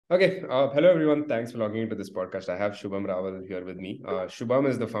Okay, hello everyone. Thanks for logging into this podcast. I have Shubham Rawal here with me. Shubham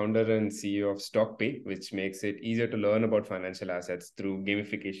is the founder and CEO of StockPe, which makes it easier to learn about financial assets through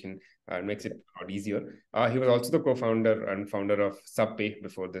gamification and makes it a lot easier. He was also the co-founder and founder of SubPay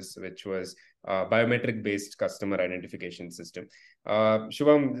before this, which was a biometric-based customer identification system.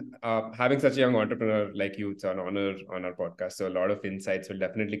 Shubham, having such a young entrepreneur like you, it's an honor on our podcast. So a lot of insights will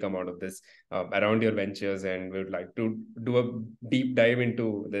definitely come out of this around your ventures, and we would like to do a deep dive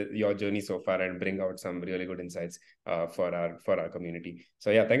into your journey so far and bring out some really good insights for our community.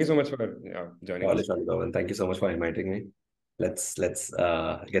 So yeah, thank you so much for joining us. And thank you so much for inviting me. Let's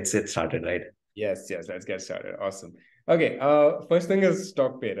get it started, right? Yes, let's get started. Awesome. Okay, first thing is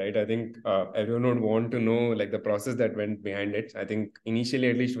StockPay, right? I think everyone would want to know like the process that went behind it. I think initially,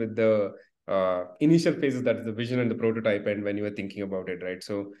 at least with the initial phases, that's the vision and the prototype, and when you were thinking about it, right?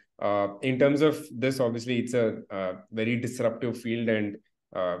 So, in terms of this, obviously, it's a very disruptive field, and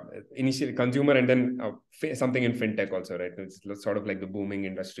initially consumer, and then something in fintech also, right? It's sort of like the booming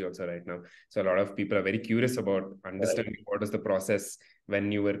industry also right now. So a lot of people are very curious about understanding what is the process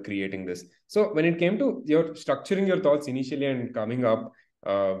when you were creating this. So when it came to your structuring your thoughts initially and coming up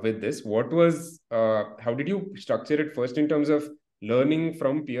with this, how did you structure it first in terms of learning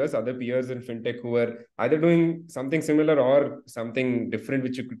from other peers in fintech who were either doing something similar or something different,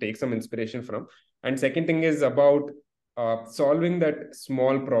 which you could take some inspiration from? And second thing is about solving that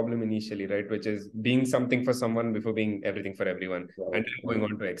small problem initially, right? Which is being something for someone before being everything for everyone, and then going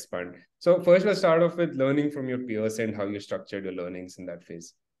on to expand. So first, let's start off with learning from your peers and how you structured your learnings in that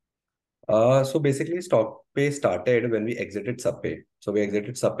phase. So basically, StockPay started when we exited SubPay. So we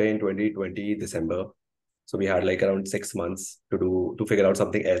exited SubPay in 2020 December. So we had like around 6 months to figure out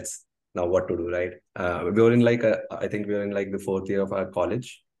something else. Now what to do, right? We were in I think we were in like the fourth year of our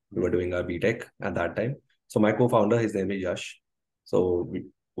college. We were doing our BTech at that time. So my co-founder, his name is Yash. So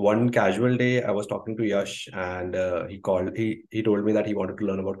one casual day, I was talking to Yash, and he told me that he wanted to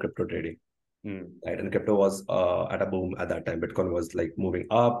learn about crypto trading. Right, and crypto was at a boom at that time. Bitcoin was like moving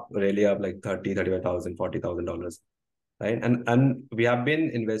up, really up, like 30, 35,000, $40,000, right? And we have been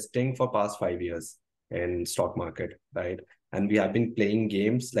investing for past 5 years in stock market, right? And we have been playing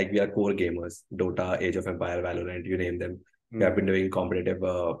games, like we are core gamers: Dota, Age of Empire, Valorant, you name them. We have been doing competitive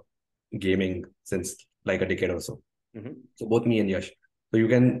gaming since like a decade or so. So both me and Yash. So you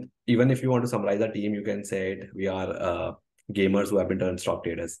can, even if you want to summarize our team, you can say it, we are gamers who have been turned stock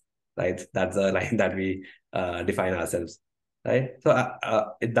traders, right? That's the line that we define ourselves, right? So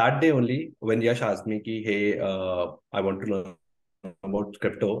that day only, when Yash asked me, ki, hey, I want to learn about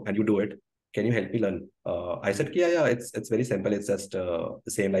crypto and you do it, can you help me learn? I said, yeah, it's very simple. It's just the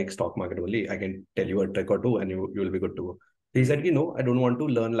same like stock market only. I can tell you a trick or two and you will be good to go. He said, no, I don't want to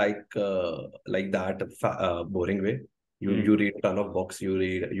learn like that boring way. You read a ton of books,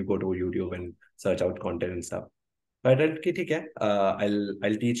 you go to YouTube and search out content and stuff. But I said, ठीक है,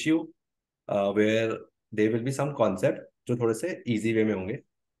 I'll teach you where there will be some concept जो थोड़े से easy way में होंगे,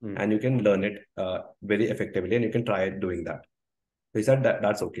 and you can learn it very effectively and you can try doing that. So he said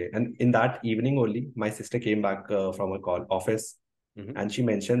that's okay. And in that evening only, my sister came back from her office, and she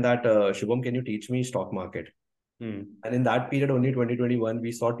mentioned that, Shubham, can you teach me stock market? And in that period only, 2021,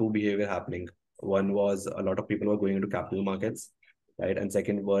 we saw two behavior happening. One was a lot of people were going into capital markets, right? And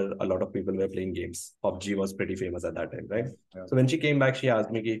second were a lot of people were playing games. PUBG was pretty famous at that time, right? Yeah. So when she came back, she asked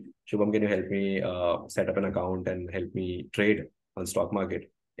me, ki, Shubham, can you help me set up an account and help me trade on stock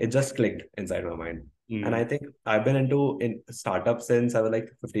market? It just clicked inside my mind. And I think I've been in startups since I was like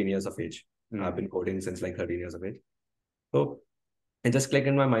 15 years of age. I've been coding since like 13 years of age. So it just clicked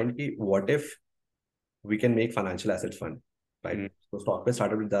in my mind, ki, what if we can make financial assets fun, right? So StockPay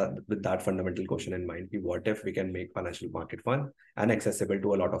started with that fundamental question in mind: what if we can make financial market fun and accessible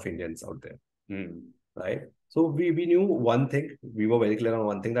to a lot of Indians out there, right? So we knew one thing. We were very clear on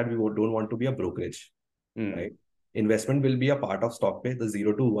one thing, that we don't want to be a brokerage, right? Investment will be a part of StockPay, the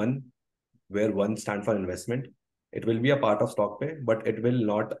 0 to 1, where 1 stand for investment. It will be a part of StockPay, but it will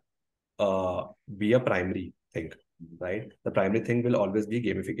not be a primary thing, right? The primary thing will always be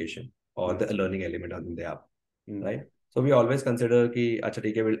gamification or the learning element on the app, right? So we always consider ki, acha,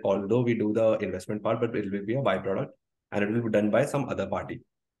 theek hai, although we do the investment part, but it will be a byproduct and it will be done by some other party,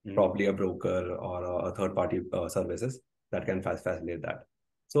 probably a broker or a third party services that can facilitate that.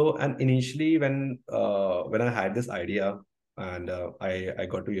 So, and initially when I had this idea, and I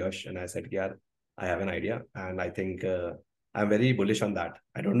got to Yash and I said, yeah, I have an idea, and I think I'm very bullish on that.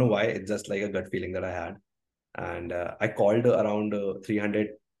 I don't know why. It's just like a gut feeling that I had. And I called around 300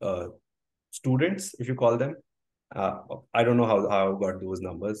 students, if you call them. I don't know how I got those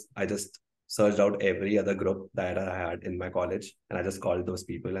numbers. I just searched out every other group that I had in my college, and I just called those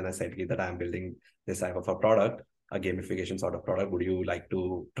people and I said that I'm building this type of a product, a gamification sort of product. Would you like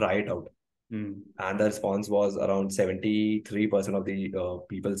to try it out? Mm. And the response was around 73% of the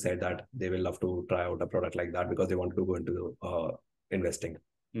people said that they will love to try out a product like that because they want to go into investing,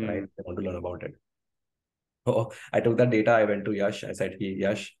 right? Mm. They want to learn about it. So I took that data. I went to Yash. I said, "Hey,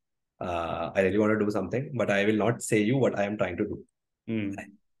 Yash, I really want to do something, but I will not say you what I am trying to do." Mm.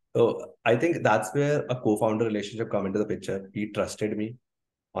 So I think that's where a co-founder relationship come into the picture. He trusted me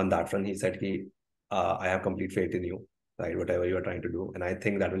on that front. He said, I have complete faith in you, right? Whatever you are trying to do, and I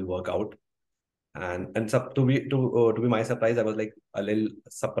think that will work out." And so to be my surprise, I was like a little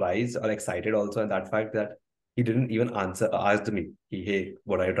surprised or excited also, and that fact that he didn't even asked me, "Hey,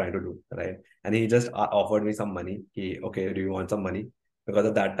 what are you trying to do?" Right? And he just offered me some money. Okay, do you want some money? Because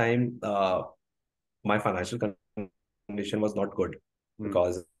at that time, my financial condition was not good Mm.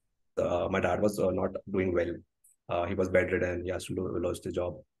 because my dad was not doing well. He was bedridden. He has to lost his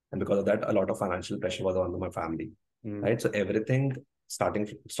job, and because of that, a lot of financial pressure was on my family. Mm. Right, so everything starting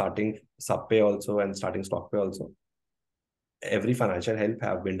SubPay also and starting StockPay also, every financial help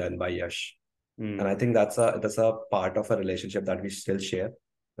have been done by Yash, and I Mm. think that's a part of a relationship that we still share,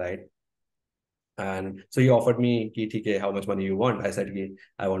 right? And so he offered me, "TK, how much money you want?" I said,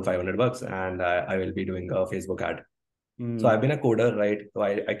 "I want $500 and I will be doing a Facebook ad." So Mm. I've been a coder, right? So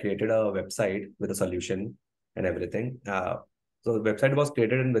I created a website with a solution and everything. So the website was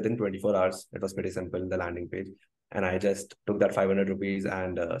created in within 24 hours. It was pretty simple, the landing page. And I just took that 500 rupees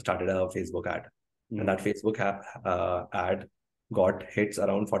and started a Facebook ad. And that Mm. Facebook ad got hits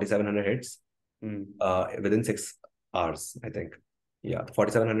around 4,700 hits Mm. within 6 hours, I think. Yeah,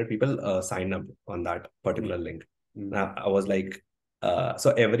 4,700 people signed up on that particular link. Mm. Now I was like,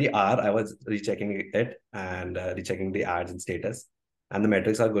 so every hour I was rechecking it and rechecking the ads and status, and the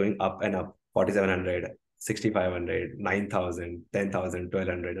metrics are going up and up. 4,700, 6,500, 9,000, 10,000,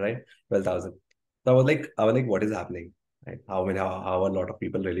 1,200, right? 12,000. So I was like, what is happening? Right? How a lot of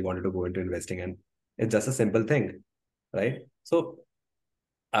people really wanted to go into investing, and it's just a simple thing, right? So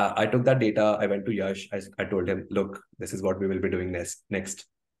I took that data. I went to Yash. I told him, "Look, this is what we will be doing next,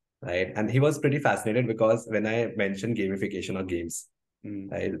 right?" And he was pretty fascinated because when I mentioned gamification or games,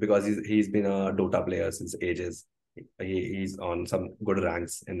 Mm. right, because he's been a Dota player since ages. He's on some good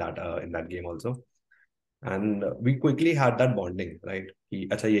ranks in that game also, and we quickly had that bonding, right? कि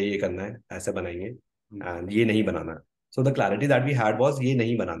अच्छा ये करना है, ऐसे बनाएंगे, Mm. and ये नहीं बनाना है. So the clarity that we had was ये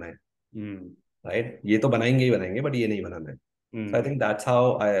नहीं बनाना है, Mm. right? ये तो बनाएंगे ही बनाएंगे, but ये नहीं बनाना है. So I Mm. think that's how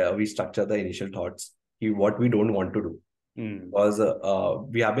we structure the initial thoughts, what we don't want to do. Mm. Because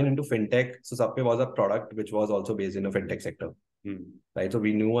we have been into fintech. So Subway was a product which was also based in a fintech sector, Mm. right? So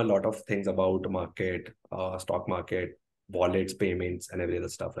we knew a lot of things about market, stock market, wallets, payments, and every other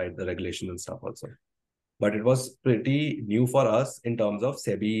stuff, right? The regulation and stuff also. But it was pretty new for us in terms of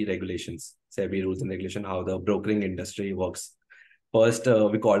SEBI regulations, SEBI rules and regulation, how the brokering industry works. First,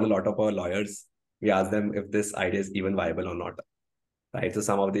 we called a lot of our lawyers. We asked them if this idea is even viable or not, right? So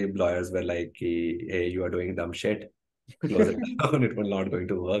some of the lawyers were like, "Hey, you are doing dumb shit. Close it down. It will not going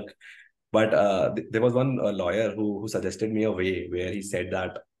to work." But there was one lawyer who suggested me a way where he said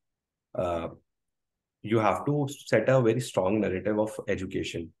that uh, you have to set a very strong narrative of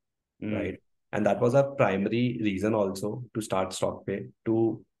education, Mm. right? And that was our primary reason also to start StockPay,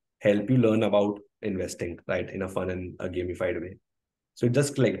 to help you learn about investing, right, in a fun and a gamified way. So it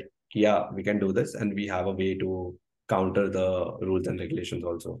just clicked. Yeah, we can do this, and we have a way to counter the rules and regulations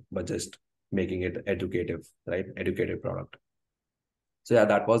also, but just making it educative, right? Educative product. So yeah,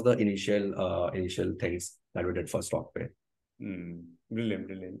 that was the initial things that we did for StockPay. Mm. Brilliant,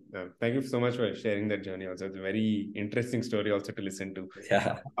 brilliant. Thank you so much for sharing that journey. Also, it's a very interesting story also to listen to.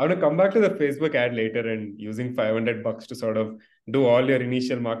 Yeah, I want to come back to the Facebook ad later and using $500 to sort of do all your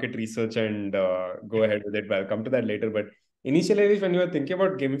initial market research and go ahead with it. But I'll come to that later. But initially, when you were thinking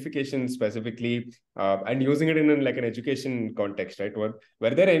about gamification specifically and using it in like an education context, right?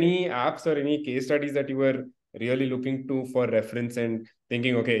 Were there any apps or any case studies that you were really looking to for reference and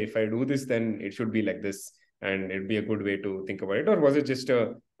thinking, okay, if I do this, then it should be like this, and it'd be a good way to think about it? Or was it just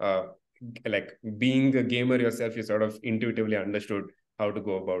a like being a gamer yourself, you sort of intuitively understood how to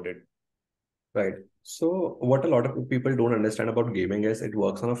go about it? right. So what a lot of people don't understand about gaming is it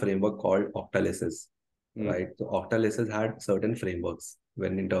works on a framework called Octalysis, Mm. right? So Octalysis had certain frameworks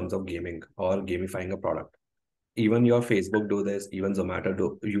when in terms of gaming or gamifying a product. Even your Facebook do this, even Zomato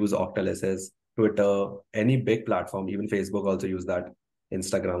do use Octalysis, Twitter, any big platform, even Facebook also use that,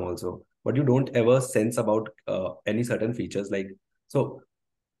 Instagram also. But you don't ever sense about any certain features like, so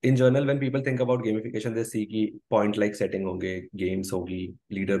in general, when people think about gamification, they see कि point like setting होंगे, games होगी,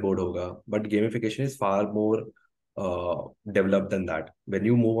 leaderboard होगा. But gamification is far more developed than that. When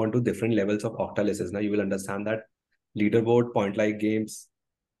you move on to different levels of octalysis, now you will understand that leaderboard, point like games,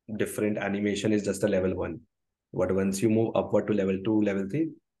 different animation is just a level one. But once you move upward to level two, level three,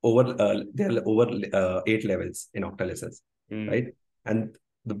 there are over 8 levels in octalysis, right? And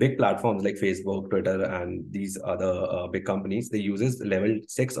the big platforms like Facebook, Twitter, and these other big companies, they uses level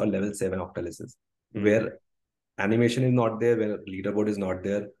 6 or level 7 octalysis, where animation is not there, where leaderboard is not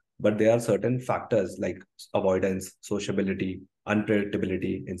there, but there are certain factors like avoidance, sociability,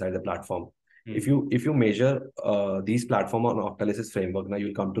 unpredictability inside the platform. If you measure these platform on octalysis framework, now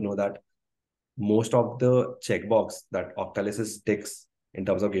you'll come to know that most of the checkbox that octalysis ticks in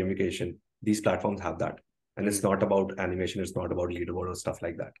terms of gamification, these platforms have that. And it's not about animation, it's not about leaderboard or stuff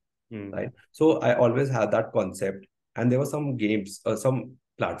like that. Right. So I always had that concept. And there were some games, some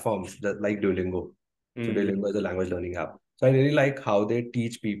platforms that like Duolingo. So Duolingo is a language learning app. So I really like how they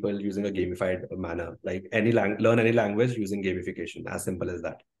teach people using a gamified manner, like learn any language using gamification, as simple as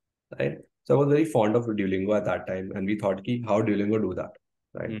that. Right. So I was very fond of Duolingo at that time, and we thought, ki, how Duolingo do that?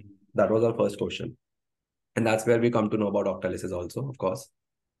 Right. That was our first question. And that's where we come to know about octalysis also, of course.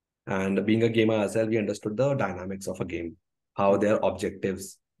 And being a gamer ourselves, we understood the dynamics of a game, how there are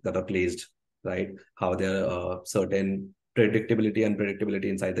objectives that are placed, right? How there are certain predictability and unpredictability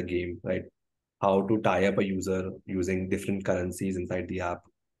inside the game, right? How to tie up a user using different currencies inside the app,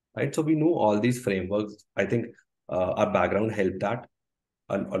 right? So we knew all these frameworks. I think our background helped that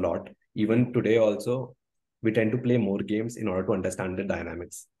a lot. Even today also, we tend to play more games in order to understand the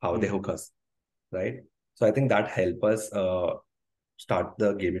dynamics, how they hook us, right? So I think that help us start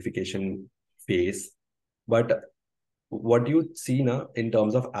the gamification phase. But what you see now in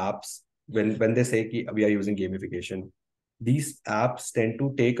terms of apps, when they say ki we are using gamification, these apps tend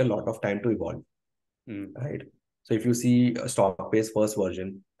to take a lot of time to evolve, right? So if you see StockPay's first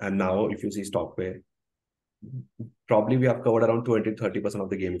version, and now if you see StockPay, probably we have covered around 20 to 30% of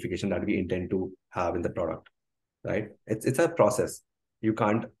the gamification that we intend to have in the product, right? It's a process. You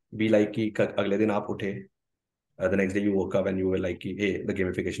can't be like कि अगले दिन आप उठे, the next day you woke up and you were like, hey, the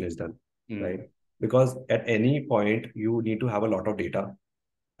gamification is done, right? Because at any point you need to have a lot of data,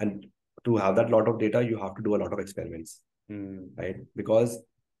 and to have that lot of data, you have to do a lot of experiments, right? Because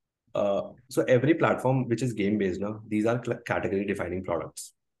so every platform which is game based now, these are category defining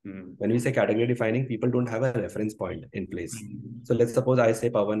products. When we say category defining, people don't have a reference point in place. So let's suppose I say,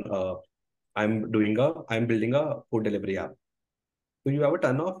 Pawan, I'm building a food delivery app. So you have a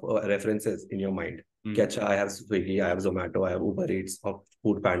ton of references in your mind. I have Swiggy, I have Zomato, I have Uber Eats, or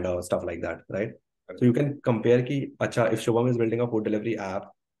Food Panda, or stuff like that, right? So you can compare ki, acha, if Shubham is building a food delivery app,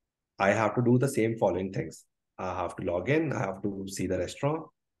 I have to do the same following things. I have to log in, I have to see the restaurant,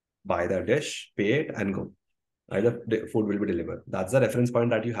 buy the dish, pay it, and go. The food will be delivered. That's the reference point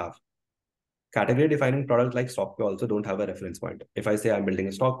that you have. Category defining products like StockPay also don't have a reference point. If I say I'm building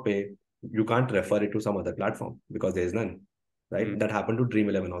a StockPay, you can't refer it to some other platform because there is none, right? That happened to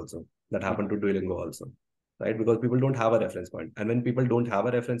Dream11 also. That happened to Duolingo also, right? Because people don't have a reference point. And when people don't have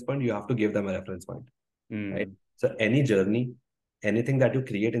a reference point, you have to give them a reference point, right? So any journey, anything that you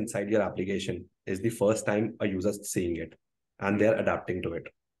create inside your application is the first time a user is seeing it and they're adapting to it,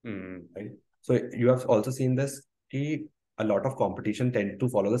 right? So you have also seen this, a lot of competition tend to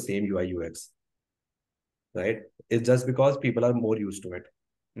follow the same UI UX, right? It's just because people are more used to it,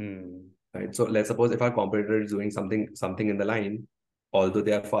 right? So let's suppose if our competitor is doing something in the line, although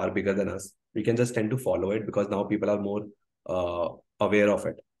they are far bigger than us, we can just tend to follow it because now people are more aware of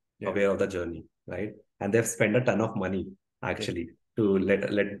it, aware of the journey, right? And they've spent a ton of money actually to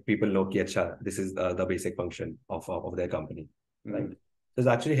let people know ki, acha, this is the basic function of their company, right? So it's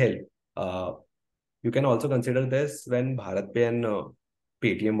actually help. You can also consider this when BharatPe and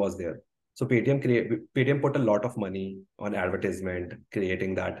Paytm was there. So Paytm put a lot of money on advertisement,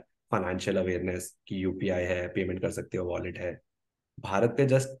 creating that financial awareness कि UPI है, payment कर सकते हो, wallet है. BharatPe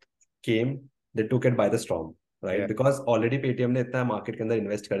just came, they took it by the storm, right? Because already Paytm ने इतना market के अंदर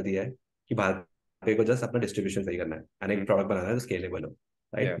invest कर दिया है कि BharatPe को just अपना distribution सही करना है, and एक product बनाना है जो scalable हो,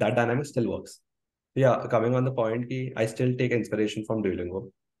 right? That dynamic still works. Yeah, coming on the point कि I still take inspiration from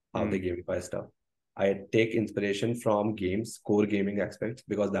Duolingo, how they gamify stuff. I take inspiration from games, core gaming aspects,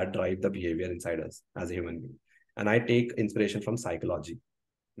 because that drive the behavior inside us as a human being. And I take inspiration from psychology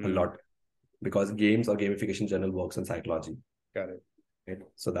a lot, because games or gamification journal works on psychology. Got it. Right?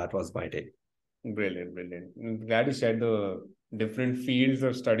 So that was my take. Brilliant, brilliant. I'm glad you shared the different fields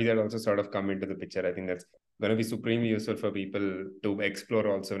of study that also sort of come into the picture. I think that's going to be supremely useful for people to explore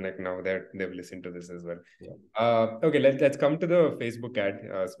also, like now that they've listened to this as well. Yeah. Okay, let's come to the Facebook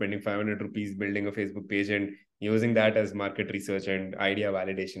ad. Spending 500 rupees building a Facebook page and using that as market research and idea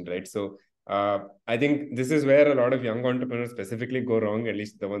validation, right? So I think this is where a lot of young entrepreneurs specifically go wrong, at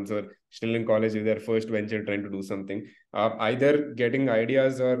least the ones who are still in college with their first venture trying to do something. Either getting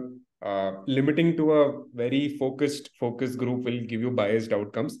ideas or limiting to a very focused group will give you biased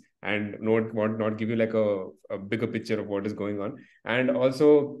outcomes and not give you like a bigger picture of what is going on. And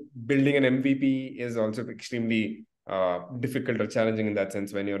also building an MVP is also extremely difficult or challenging in that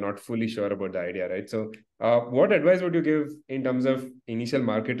sense when you're not fully sure about the idea, right? So what advice would you give in terms of initial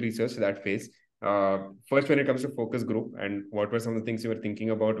market research, that phase? First, when it comes to focus group, and what were some of the things you were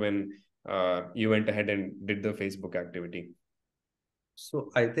thinking about when you went ahead and did the Facebook activity? So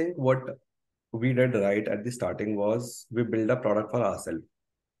I think what we did right at the starting was we built a product for ourselves.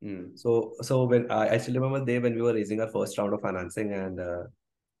 So when I still remember the day when we were raising our first round of financing, and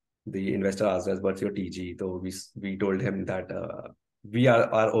the investor asked us, "What's your TG?" So we told him that we are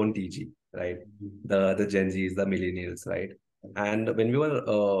our own TG, right? The Gen Zs, the millennials, right? And when we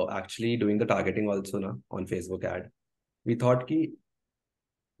were actually doing the targeting also na, on Facebook ad, we thought कि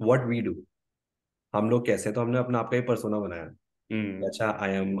what we do, हम लोग कैसे, तो हमने अपना आपका एक persona बनाया. अच्छा, I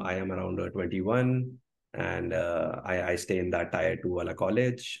am around 21, and I stay in that tier 2 wala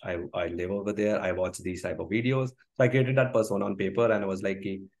college. I live over there. I watch these type of videos. So I created that persona on paper, and I was like,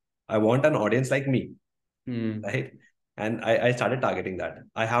 I want an audience like me, right? And I started targeting that.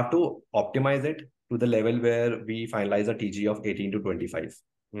 I have to optimize it to the level where we finalize a TG of 18 to 25,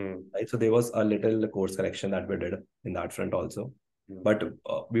 right? So there was a little course correction that we did in that front also. But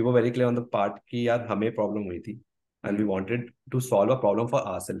we were very clear on the part कि यार हमें problem हुई थी, and we wanted to solve a problem for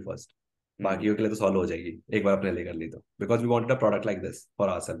ourselves first. बाकियों के लिए तो solve हो जाएगी एक बार अपने लिए कर ली तो, because we wanted a product like this for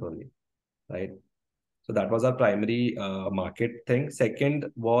ourselves only, right? So that was our primary market thing. Second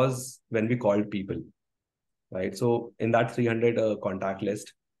was when we called people, right? So in that 300 contact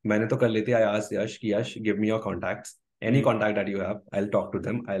list, मैंने तो कर ली थी. I asked Yash कि Yash, give me your contacts, any contact that you have, I'll talk to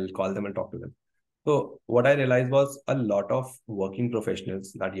them, I'll call them and talk to them. So what I realized was a lot of working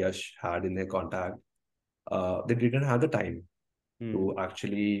professionals that Yash had in their contact, they didn't have the time to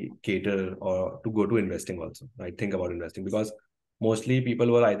actually cater or to go to investing also, right? Think about investing, because mostly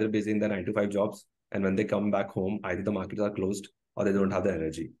people were either busy in their 9 to 5 jobs, and when they come back home, either the markets are closed or they don't have the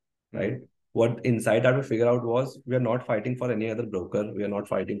energy, right? What insight I would figure out was we are not fighting for any other broker, we are not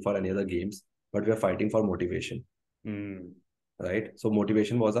fighting for any other games, but we are fighting for motivation, right? So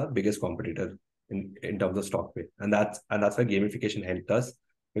motivation was our biggest competitor in terms of StockPe, and that's why gamification helped us,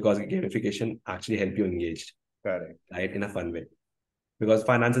 because gamification actually help you engaged, Correct. right, in a fun way. Because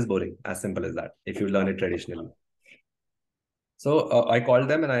finance is boring, as simple as that, if you learn it traditionally. So I called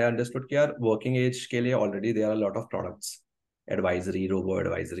them and I understood कि यार working age के लिए already there are a lot of products, advisory, robo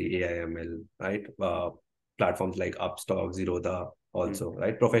advisory, AIML, right? Platforms like Upstock, Zerodha also,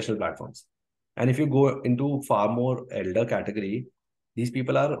 right? Professional platforms. And if you go into far more elder category, these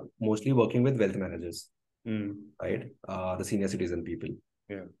people are mostly working with wealth managers, right? The senior citizen people.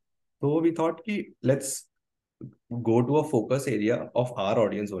 Yeah. So we thought कि let's go to a focus area of our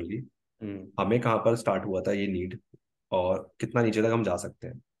audience only. हमें कहाँ पर start हुआ था ये need, और कितना नीचे तक हम जा सकते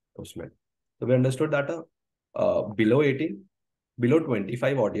हैं उसमें. So we understood that below 18, below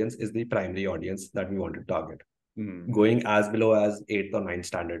 25 audience is the primary audience that we want to target. Going as below as 8th or 9th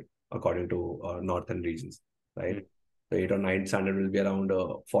standard according to northern regions, right? So 8 or 9 standard will be around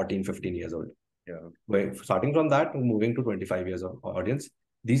 14, 15 years old. Yeah. Starting from that, moving to 25 years of audience,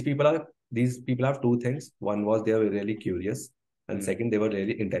 these people have two things. One was they were really curious, and second, they were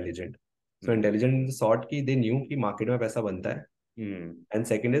really intelligent. So intelligent in the sort कि they knew कि market में पैसा बनता है. And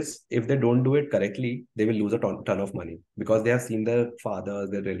second is, if they don't do it correctly, they will lose a ton of money, because they have seen their fathers,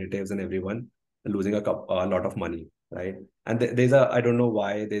 their relatives, and everyone losing a lot of money, right? And there's a, I don't know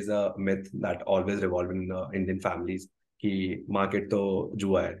why, there's a myth that always revolve in Indian families कि market तो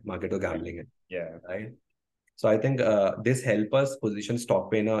जुआ है, market तो gambling है. Yeah. Right. So I think this help us position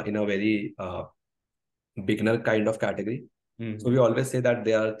StockPe in a very beginner kind of category. So we always say that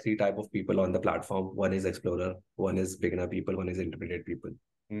there are three type of people on the platform. One is explorer, one is beginner people, one is intermediate people.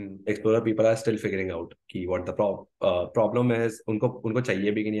 Explorer people are still figuring out कि what the problem is. उनको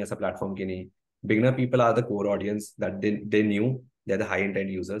चाहिए भी कि नहीं ऐसा platform कि नहीं. Beginner people are the core audience that they knew they're the high intent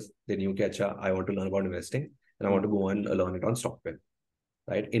users. They knew कि अच्छा, I want to learn about investing and I want to go and learn it on StockPe.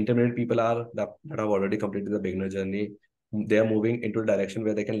 Right? Intermediate people are that have already completed the beginner journey. They are moving into a direction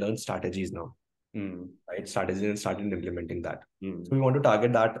where they can learn strategies now. Right? Strategies, and started implementing that. So we want to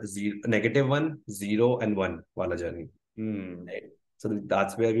target that -1, 0, and 1 wala journey. Right? So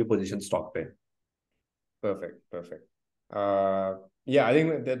that's where we position StockPe. Perfect. Yeah, I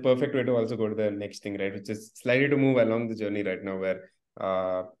think the perfect way to also go to the next thing, right? Which is slightly to move along the journey right now, where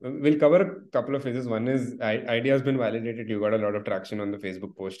we'll cover a couple of phases. One is idea has been validated. You got a lot of traction on the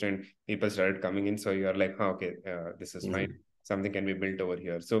Facebook post, and people started coming in. So you're like, huh, okay, this is fine. Something can be built over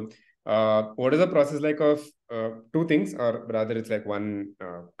here. So, what is the process like of two things, or rather, it's like one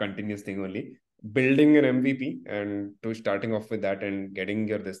continuous thing only? Building an MVP and to starting off with that and getting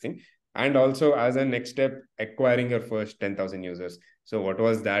your this thing, and also as a next step acquiring your first 10,000 users. So what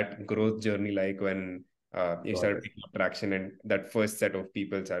was that growth journey like when you Got started it. picking up traction and that first set of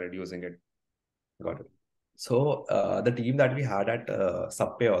people started using it? Got it. So the team that we had at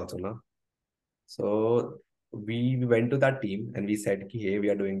StockPe also, na? So we went to that team and we said, ki, hey, we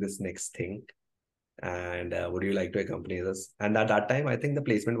are doing this next thing. And would you like to accompany us? And at that time, I think the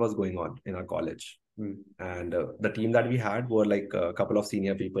placement was going on in our college. And the team that we had were like a couple of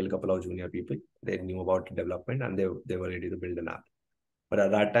senior people, a couple of junior people. They knew about development and they were ready to build an app. But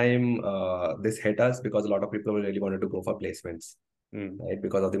at that time, this hit us because a lot of people really wanted to go for placements, right?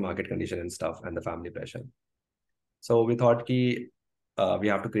 Because of the market condition and stuff and the family pressure. So we thought we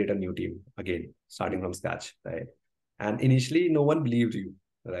have to create a new team again, starting from scratch, right? And initially, no one believed you,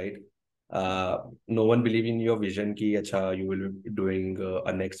 right? No one believed in your vision ki, acha, you will be doing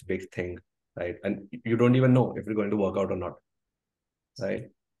a next big thing, right? And you don't even know if you're going to work out or not, right?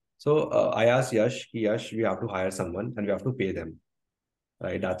 So I asked Yash, Yash, we have to hire someone and we have to pay them,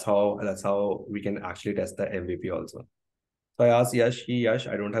 right? That's how we can actually test the MVP also. So I asked Yash, Yash,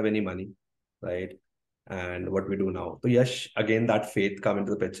 I don't have any money, right? And what we do now? So Yash, again, that faith come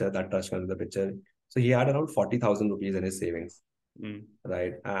into the picture, that trust come into the picture. So he had around 40,000 rupees in his savings,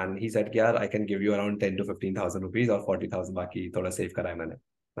 right? And he said, yeah, I can give you around 10 to 15,000 rupees or 40,000 baki thoda save kara hai maine.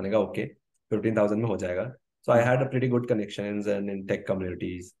 मैंने कहा okay, 15,000 में हो जाएगा. So I had a pretty good connections and in tech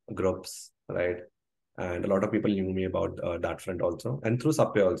communities, groups, right? And a lot of people knew me about that front also, and through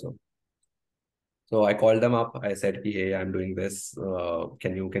Subway also. So I called them up. I said, hey, I'm doing this.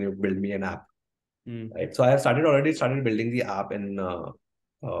 Can you build me an app? Right. So I have started building the app in. Uh,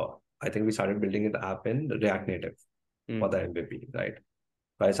 I think we started building the app in React Native for the MVP. Right.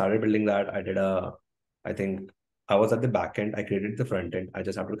 So I started building that. I think I was at the back end. I created the front end. I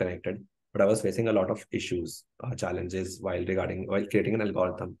just have to connect it. But I was facing a lot of issues, challenges while creating an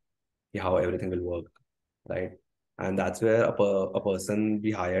algorithm, how everything will work, right? And that's where a person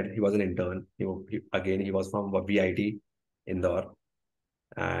we hired, he was an intern. He was from VIT Indore.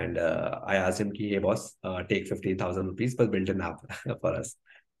 And I asked him, hey, boss, take 15,000 rupees, but build an app for us.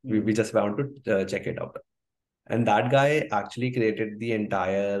 We just want to check it out. And that guy actually created the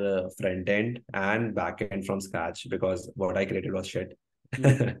entire front end and back end from scratch because what I created was shit.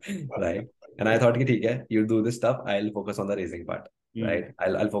 Right. And I thought, okay, you do this stuff. I'll focus on the raising part. Right.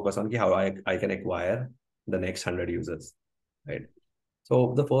 I'll focus on how I can acquire the next 100 users. Right.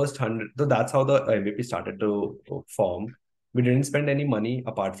 So the first 100, so that's how the MVP started to form. We didn't spend any money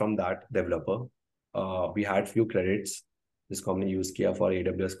apart from that developer. We had few credits. This company used Kia for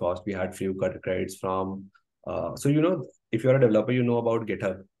AWS cost. We had few credits from. So if you're a developer, you know about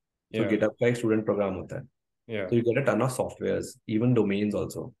GitHub. So Yeah. GitHub का एक student program होता है. Yeah. So you get a ton of softwares, even domains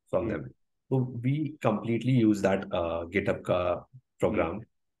also from them. So we completely use that GitHub का program.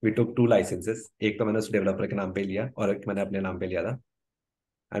 We took 2 licenses. एक तो मैंने उस developer के नाम पे लिया और एक मैंने अपने नाम पे लिया था.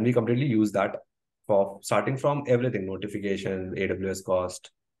 And we completely use that for starting from everything, notification, AWS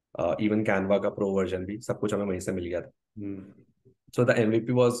cost, even Canva का pro version भी सब कुछ हमें वहीं से मिल गया था. So the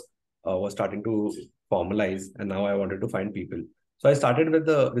MVP was starting to formalize, and now I wanted to find people. So I started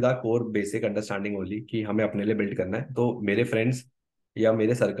with our core basic understanding only कि हमें अपने लिए build करना है. तो मेरे friends या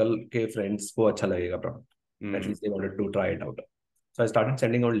मेरे circle के friends को अच्छा लगेगा product. At least they wanted to try it out. So I started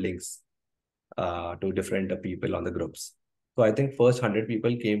sending out links to different people on the groups. So I think first 100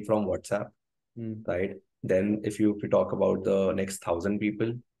 people came from WhatsApp, right? Then if we talk about the next 1,000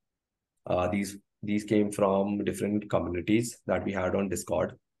 people, these came from different communities that we had on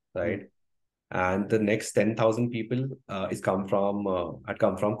Discord, right? And the next 10,000 people had come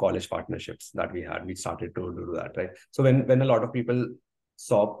from college partnerships that we had. We started to do that, right? So when a lot of people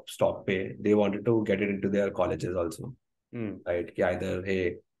saw StockPay, they wanted to get it into their colleges also, right? Either,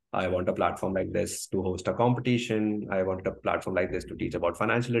 hey, I want a platform like this to host a competition. I want a platform like this to teach about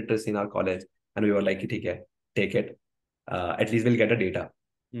financial literacy in our college. And we were like, take it. At least we'll get a data,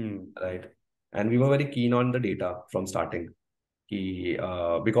 right? And we were very keen on the data from starting.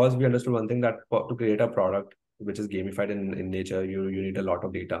 Because we understood one thing that to create a product which is gamified in nature, you need a lot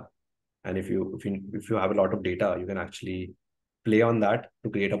of data. And if you have a lot of data, you can actually play on that to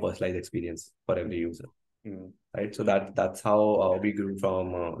create a personalized experience for every user. Mm. right? So that's how we grew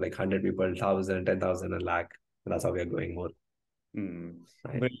from like 100 people, 1,000, 10,000, a lakh. And that's how we are growing more, Mm.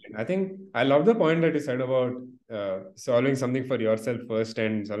 right? Brilliant. I think I love the point that you said about solving something for yourself first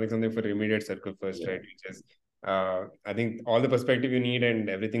and solving something for your immediate circle first, Yeah, right? Which is, I think all the perspective you need and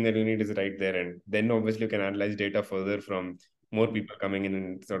everything that you need is right there. And then obviously you can analyze data further from more people coming in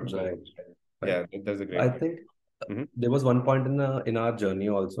and sort of go. right, right. Yeah, that's a I great point. think Mm-hmm. there was one point in our journey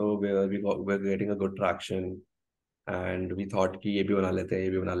also where we're getting a good traction, and we thought कि ये भी बना लेते हैं, ये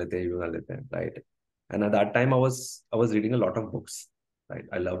भी बना लेते हैं, ये भी बना लेते हैं, right? And at that time I was reading a lot of books, right?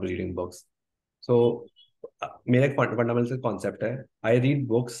 I love reading books. So मेरा एक fundamental concept है, I read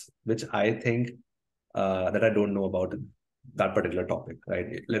books which I think that I don't know about that particular topic,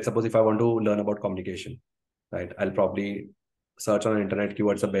 right? Let's suppose if I want to learn about communication, right? I'll probably search on the internet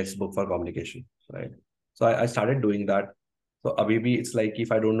what's the best book for communication, right? So I started doing that. So maybe it's like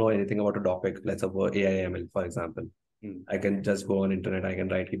if I don't know anything about a topic, let's suppose AI/ML, for example, Mm. I can just go on internet, I can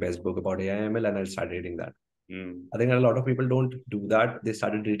write the best book about AI/ML and I'll start reading that. Mm. I think a lot of people don't do that. They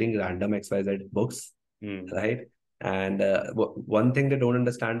started reading random XYZ books, Mm. right? And one thing they don't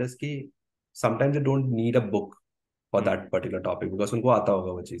understand is कि sometimes they don't need a book for Mm. that particular topic because उनको आता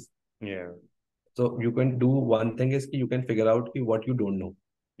होगा वो चीज. Yeah. So you can do one thing is कि you can figure out कि what you don't know.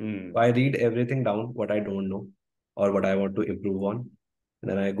 Mm. So I read everything down what I don't know or what I want to improve on,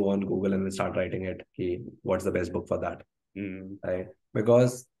 and then I go on Google and then start writing it. कि what's the best book for that, Mm. right?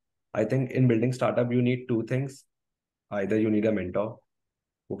 Because I think in building startup you need two things. Either you need a mentor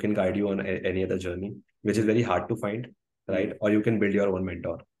who can guide you on any other journey, which is Mm. very hard to find, Mm. right? Or you can build your own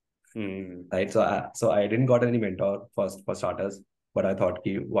mentor, Mm. right? So I didn't got any mentor first for starters, but I thought,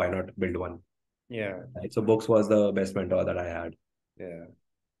 ki, why not build one? Yeah. Right? So books was the best mentor that I had. Yeah.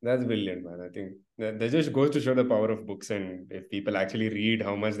 That's brilliant, man. I think that just goes to show the power of books, and if people actually read,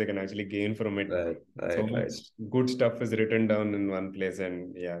 how much they can actually gain from it. Right, So right, much right. good stuff is written down in one place,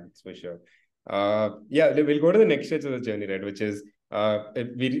 and yeah, it's for sure. Yeah, we'll go to the next stage of the journey, right? Which is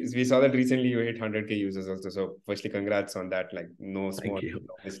we saw that recently you hit 100K users also. So firstly, congrats on that. Like no small, Thank you.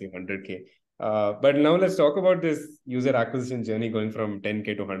 obviously 100K. But now let's talk about this user acquisition journey going from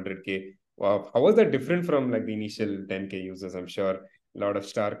 10K to 100K. Wow, how was that different from like the initial 10K users? I'm sure a lot of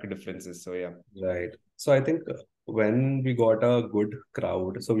stark differences. So yeah. Right. So I think when we got a good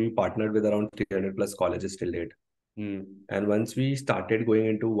crowd, so we partnered with around 300 plus colleges till date. Mm. And once we started going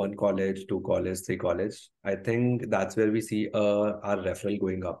into one college, two college, three college, I think that's where we see our referral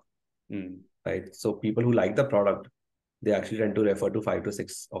going up, Mm. right? So people who like the product, they actually tend to refer to 5 to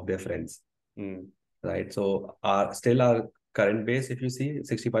 6 of their friends, Mm. right? So our current base, if you see,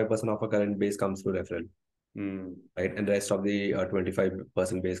 65% of our current base comes through referral, Mm. right? And the rest of the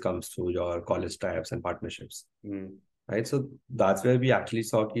 25% base comes through your college types and partnerships, Mm. right? So that's where we actually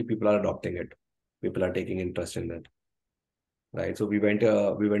saw that people are adopting it. People are taking interest in it, right? So we went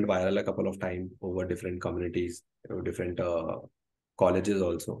viral a couple of times over different communities, different colleges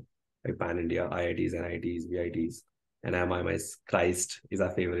also, like Pan India, IITs, NITs, VITs, and MIMS. Christ is our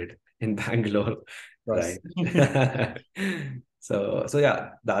favorite in Bangalore, Plus. right? So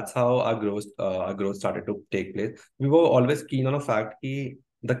yeah, that's how our growth started to take place. We were always keen on a fact that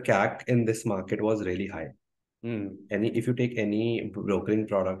the CAC in this market was really high. Mm. If you take any brokering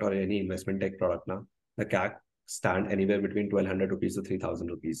product or any investment tech product now, the CAC stand anywhere between 1,200 rupees to 3,000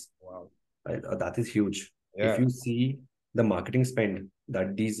 rupees. Wow. Right? That is huge. If Yeah. you see the marketing spend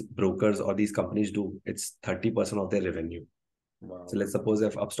that these brokers or these companies do, it's 30% of their revenue. So Wow. let's suppose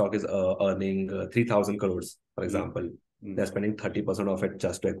if Upstock is earning 3,000 crores, for Mm. example, they're Mm. spending 30% of it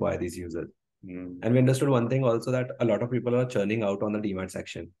just to acquire these users. Mm. And we understood one thing also, that a lot of people are churning out on the demat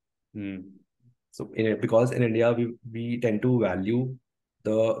section. Mm. So because in India we tend to value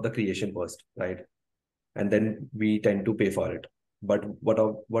the creation first, right? And then we tend to pay for it. But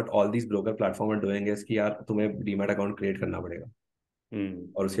what all these broker platform are doing is कि यार तुम्हें demat account create करना पड़ेगा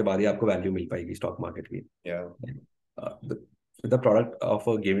Mm. और उसके बाद ही आपको value मिल पाएगी स्टॉक मार्केट की. Yeah. The product of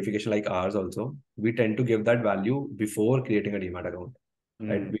a gamification like ours also, we tend to give that value before creating a demat account,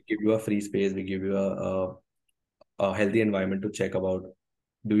 right? Mm. We give you a free space, we give you a healthy environment to check about,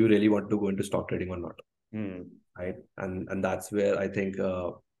 do you really want to go into stock trading or not, Mm. right? And that's where I think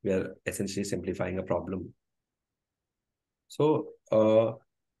we are essentially simplifying a problem. So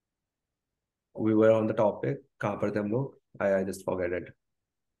we were on the topic. कहाँ पर थे हम लोग? I just forget it.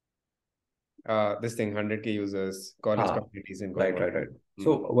 This thing, 100K users, college हाँ, communities and going right, on. right, right.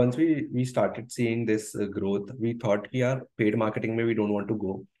 So Mm. once we started seeing this growth, we thought कि यार paid marketing में we don't want to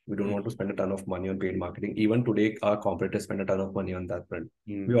go. We don't Mm. want to spend a ton of money on paid marketing. Even today, our competitors spend a ton of money on that front.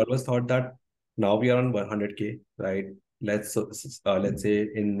 We Mm. always thought that now we are on 100K, right? let's say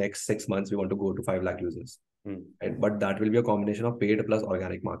in next 6 months we want to go to 5 lakh users, Mm. right? But that will be a combination of paid plus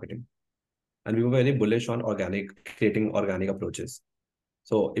organic marketing, and we were very bullish on creating organic approaches.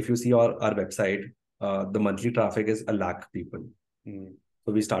 So if you see our website, the monthly traffic is a lakh people. Mm.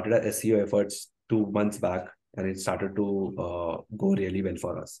 So we started our SEO efforts 2 months back, and it started to go really well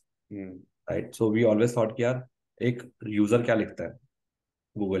for us, Mm. right? So we always thought कि यार एक user क्या लिखता है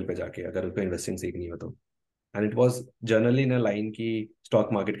Google पे जाके अगर उसको इन्वेस्टिंग सीखनी हो तो, and it was generally in a line की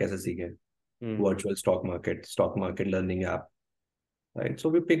स्टॉक मार्केट कैसे सीखे, Mm. Virtual stock market learning app, right? So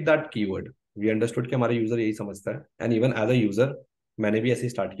we pick that keyword, we understood कि हमारा यूजर यही समझता है, and even as a user मैंने भी ऐसे ही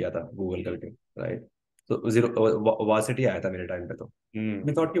स्टार्ट किया था गूगल करके, राइट? तो जीरो वासिटी आया था मेरे टाइम पे, तो we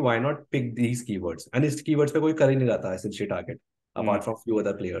Mm. thought कि why not pick these keywords, and इस keywords पे कोई कर ही नहीं रहा था essentially target Mm. apart from few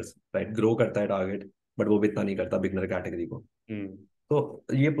other players, right? Grow करता है target, but वो भी इतना नहीं करता beginner category को. Mm. तो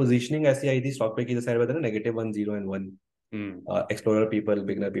ये positioning ऐसी आई थी स्टॉक पे की, जैसे बताया ना, -1, 0 and 1, Mm. explorer people,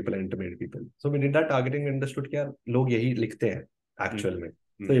 beginner people and intermediate people. So we did that targeting, we understood कि यार लोग यही लिखते हैं Mm. actual में.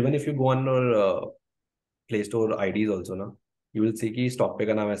 So Mm. even if you go on your Play Store IDs also ना, you will see कि stock पे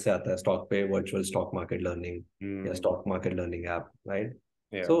का नाम ऐसे आता है, स्टॉक पे वर्चुअल स्टॉक मार्केट लर्निंग या Mm. Stock market learning app, right?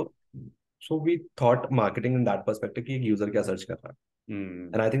 Yeah. So so we thought marketing in that perspective कि यूजर क्या सर्च कर रहा है, Mm.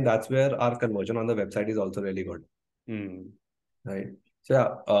 and I think that's where our conversion on the website is also really good, Mm. right? So yeah,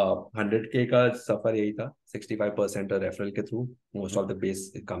 100K का सफर यही था, 65% referral के through, most of the base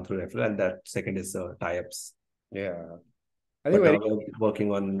come through referral, and that second is tie-ups. Yeah. I think But very now we're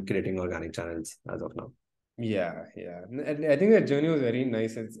working on creating organic channels as of now. Yeah, yeah. And I think that journey was very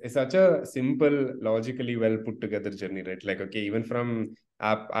nice. It's such a simple, logically well put together journey, right? Like, okay, even from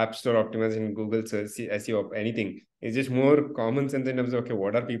app store optimization, Google search, SEO, anything, it's just more common sense in terms of, okay,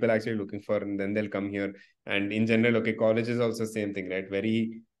 what are people actually looking for? And then they'll come here. And in general, okay, college is also same thing, right?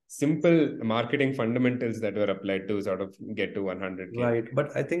 Very simple marketing fundamentals that were applied to sort of get to 100K. Right.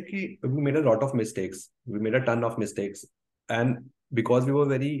 But I think we made a lot of mistakes. We made a ton of mistakes. And because we were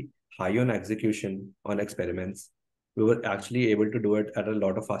very high on execution, on experiments, we were actually able to do it at a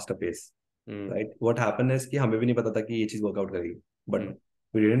lot of faster pace. Mm. Right. What happened is कि हमें भी नहीं पता था कि ये चीज workout करेगी. But Mm.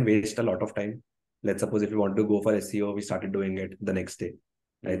 we didn't waste a lot of time. Let's suppose if we want to go for SEO, we started doing it the next day.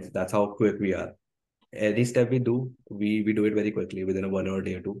 Right. Mm. That's how quick we are. Any step we do, we do it very quickly within a 1 hour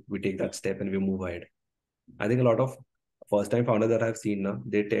day or two. We take that step and we move ahead. I think a lot of first time founders that I've seen now,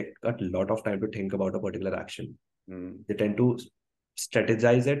 they take a lot of time to think about a particular action. Mm. They tend to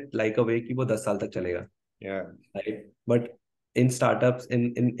strategize it like a way कि वो 10 साल तक चलेगा, Yeah. right? But in startups,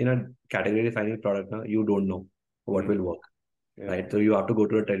 in a category defining product now, you don't know what Mm. will work, Yeah. right? So you have to go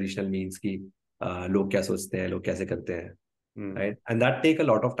to a traditional means कि लोग क्या सोचते हैं, लोग कैसे करते हैं, Mm. right? And that take a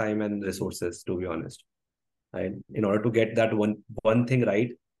lot of time and resources, to be honest, right? In order to get that one thing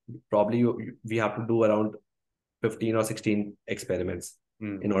right, probably we have to do around 15 or 16 experiments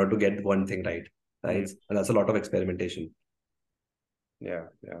Mm. in order to get one thing right, Mm. right? And that's a lot of experimentation. Yeah,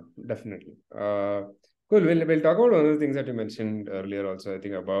 yeah, definitely. Cool. We'll talk about one of the things that you mentioned earlier also. I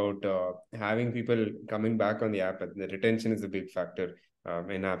think about having people coming back on the app. The retention is a big factor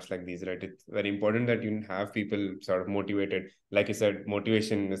in apps like these, right? It's very important that you have people sort of motivated. Like you said,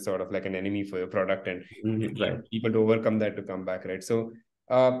 motivation is sort of like an enemy for your product, and you Right. need people to overcome that to come back, right? So,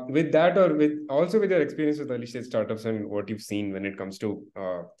 with that, or with also with your experience with early stage startups and what you've seen when it comes to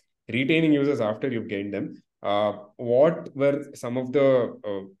retaining users after you've gained them, what were some of the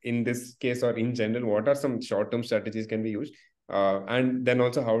in this case or in general, what are some short-term strategies can be used, and then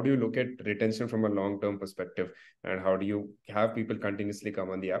also how do you look at retention from a long-term perspective, and how do you have people continuously come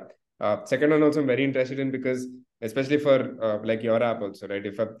on the app? Second one also I'm very interested in, because especially for like your app also, right?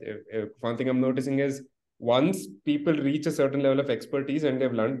 If one thing I'm noticing is, once people reach a certain level of expertise and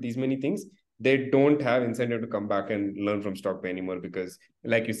they've learned these many things, they don't have incentive to come back and learn from StockPay anymore, because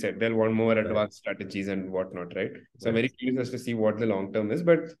like you said, they'll want more Right. advanced strategies and whatnot, right? So I'm Right. very curious as to see what the long term is.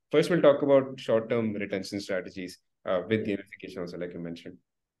 But first, we'll talk about short term retention strategies with gamification, also, like you mentioned.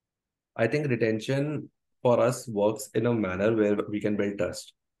 I think retention for us works in a manner where we can build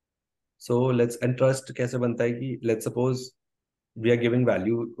trust. So and trust कैसे बनता है कि let's suppose we are giving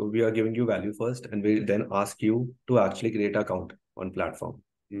you value first, and we then ask you to actually create an account on platform.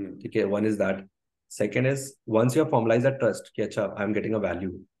 Okay, one is that. Second is, once you have formalized that trust, कि अच्छा, I'm getting a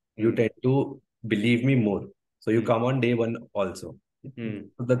value, you tend to believe me more. So you come on day one also.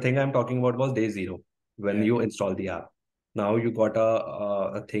 The thing I'm talking about was day zero, when Yeah. you install the app. Now you got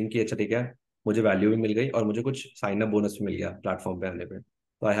a thing कि अच्छा ठीक है, मुझे value भी मिल गई और मुझे कुछ साइन अप बोनस भी मिल गया प्लेटफॉर्म पे आने पे.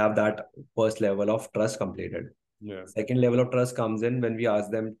 So I have that first level of trust completed. Yeah. Second level of trust comes in when we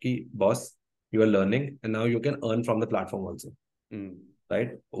ask them कि boss, you are learning and now you can earn from the platform also,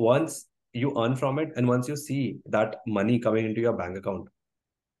 right? Once you earn from it, and once you see that money coming into your bank account,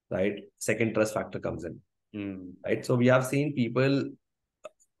 right, second trust factor comes in, right? So we have seen people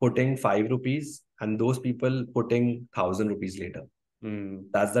putting 5 rupees and those people putting 1,000 rupees later.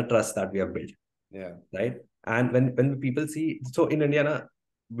 That's the trust that we have built. Yeah. Right. And when people see, so in India, na,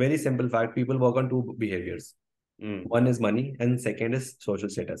 very simple fact, people work on two behaviors. One is money and second is social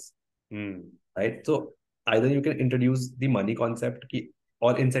status. Right. So either you can introduce the money concept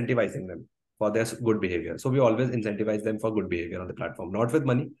or incentivizing them for their good behavior. So we always incentivize them for good behavior on the platform, not with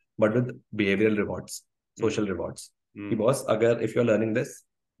money, but with behavioral rewards, social rewards. Boss, if you're learning this,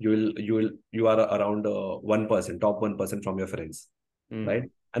 you are around 1%, top 1% from your friends, right?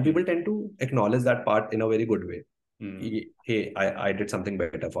 And people tend to acknowledge that part in a very good way. Hey, I did something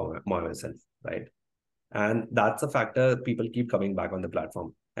better for myself, right? And that's a factor people keep coming back on the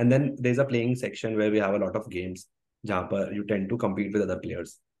platform. And then there's a playing section where we have a lot of games, जहाँ पर you tend to compete with other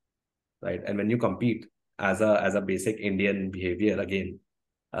players, right? And when you compete as a basic Indian behavior again,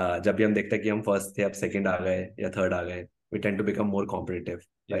 जब भी हम देखते हैं कि हम first थे अब सेकंड आ गए या थर्ड आ गए, we tend to become more competitive,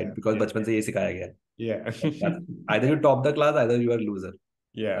 right? Because बचपन से ये सिखाया गया है. Yeah. Either you top the class, either you are a loser.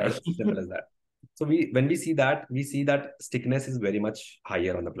 Yeah. Right? Simple as that. So when we see that stickiness is very much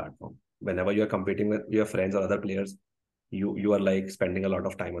higher on the platform. Whenever you are competing with your friends or other players, you are like spending a lot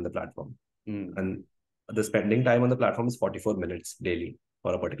of time on the platform. And the spending time on the platform is 44 minutes daily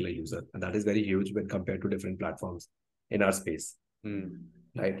for a particular user. And that is very huge when compared to different platforms in our space.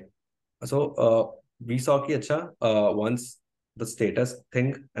 Right. So we saw ki once the status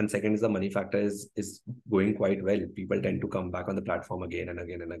thing and second is the money factor is going quite well. People tend to come back on the platform again and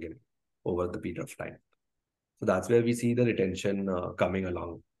again and again over the period of time. So that's where we see the retention coming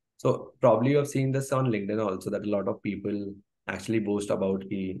along. So probably you have seen this on LinkedIn also, that a lot of people actually boast about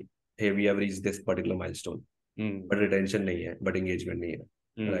the, hey, we have reached this particular milestone, but retention nahi hai, but engagement nahi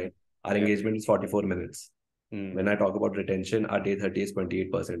hai, right? Our engagement is 44 minutes. When I talk about retention, our day 30 is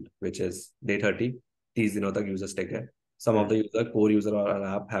 28%, which is day 30, 30 dinon tak user stick hai. Some of the core user or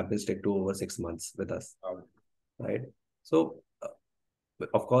our app have been stick to over 6 months with us, right? So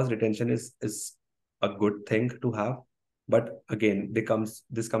of course, retention is a good thing to have, but again, this comes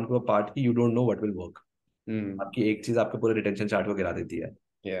to a part कि you don't know what will work. आपकी एक चीज आपके पूरे retention chart को गिरा देती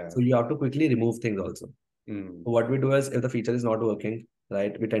है. So you have to quickly remove things also. So what we do is, if the feature is not working,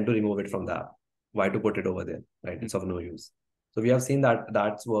 right, we tend to remove it from the app. Why to put it over there, right? It's of no use. So we have seen that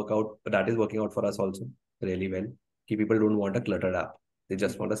that is working out for us also really well. Key people don't want a cluttered app. They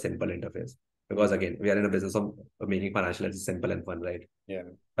just want a simple interface. Because again, we are in a business of making financial as simple and fun, right? Yeah.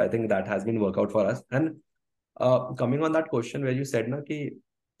 I think that has been worked out for us. And coming on that question where you said ना कि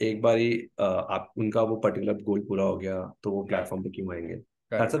एक बारी आप उनका वो particular goal पूरा हो गया तो वो platform पे क्यों आएंगे?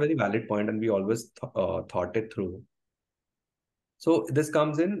 That's a very valid point, and we always thought it through. So this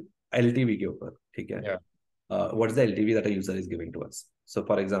comes in LTV के ऊपर, ठीक है? What is the LTV that a user is giving to us? So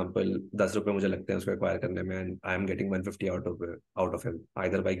for example, 10 रुपए मुझे लगते हैं उसको acquire करने में, and I am getting 150 out of him,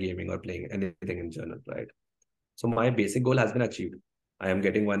 either by gaming or playing anything in general, right? So my basic goal has been achieved. I am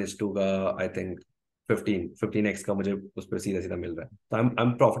getting 1:2 का, I think 15x का मुझे उस पर सीधा सीधा मिल रहा है. So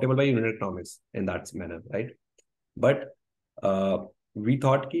I'm profitable by unit economics in that manner, right? But we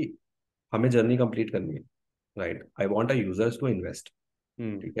thought कि हमें जर्नी कंप्लीट करनी है, right? I want our users to invest.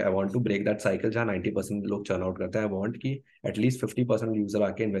 ठीक है, I want to break that cycle जहाँ 90% लोग churn out करते हैं. I want कि at least 50% यूजर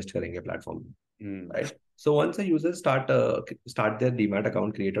आके इन्वेस्ट करेंगे प्लेटफॉर्म में, right? So once a user start their demat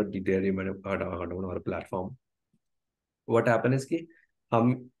account, create their demat account on our platform, what happen is कि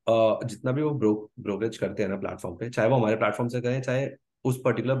हम जितना भी वो ब्रोकरेज करते हैं ना प्लेटफॉर्म पे, चाहे वो हमारे प्लेटफॉर्म से करें चाहे उस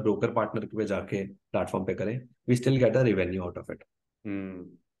पर्टिकुलर ब्रोकर पार्टनर पे जाके प्लेटफॉर्म पे करें, we still get a revenue out of it,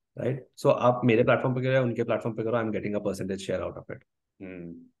 right? सो आप मेरे प्लेटफॉर्म पे करो, उनके प्लेटफॉर्म पे करो, I am getting a percentage share out of it,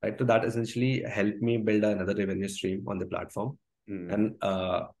 right? So that essentially helped me build another revenue stream on the platform. And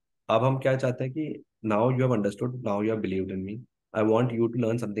अब हम क्या चाहते हैं कि now you have understood, now you have believed in me, I want you to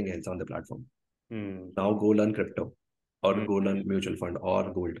learn something else on the platform. Now go learn crypto or go learn mutual fund or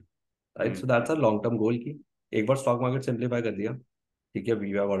gold, right? So that's a long term goal कि एक बार stock market simplify कर दिया, ठीक है,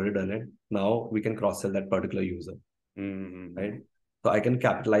 we have already done it, now we can cross sell that particular user, right? So I can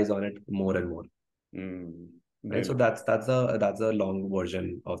capitalize on it more and more. Right? So that's a long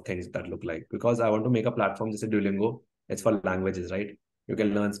version of things that look like, because I want to make a platform just a Duolingo. It's for languages, right? You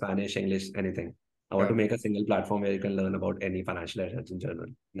can learn Spanish, English, anything. I want to make a single platform where you can learn about any financial assets in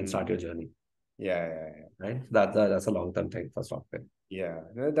general and start your journey. Yeah. Right? So that's a long term thing for StockPe. Yeah,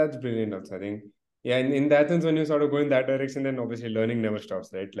 that's brilliant also. I think, yeah, in that sense, when you sort of go in that direction, then obviously learning never stops,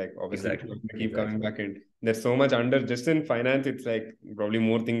 right? Like obviously keep coming back, and there's so much under just in finance. It's like probably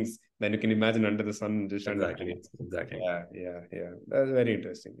more things than you can imagine under the sun, just under finance. Exactly. Yeah. That's very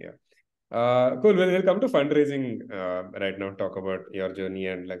interesting. Yeah. Cool. We'll come to fundraising right now. Talk about your journey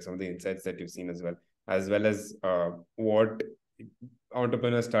and like some of the insights that you've seen as well as what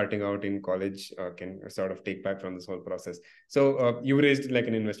entrepreneurs starting out in college can sort of take back from this whole process. So you raised like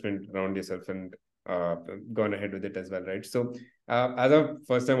an investment around yourself and gone ahead with it as well, right? So as a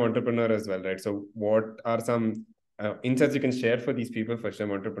first-time entrepreneur as well, right? So what are some insights you can share for these people,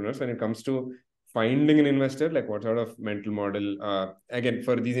 first-time entrepreneurs, when it comes to finding an investor? Like what sort of mental model? Again,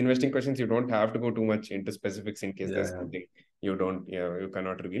 for these investing questions, you don't have to go too much into specifics in case Yeah, there's yeah. something you don't, you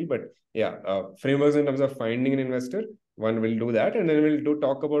cannot reveal. But yeah, frameworks in terms of finding an investor. One will do that, and then we'll do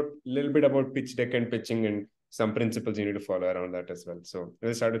talk about a little bit about pitch deck and pitching and some principles you need to follow around that as well. So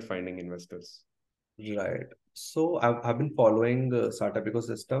we'll start with finding investors. Right. So I've been following startup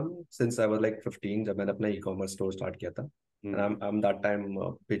ecosystem since I was like 15 जब मैंने अपना e-commerce store start किया था. And I'm that time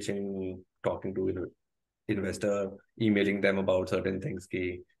pitching, talking to investor, emailing them about certain things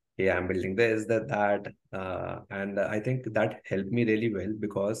ki, hey, I'm building this, that. And I think that helped me really well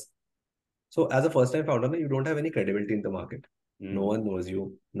because so as a first time founder, you don't have any credibility in the market. No one knows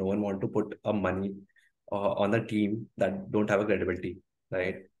you. No one want to put a money on a team that don't have a credibility,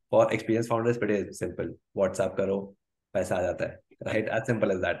 right? For experienced founders, pretty simple. WhatsApp karo, paisa aa jata hai, right? As simple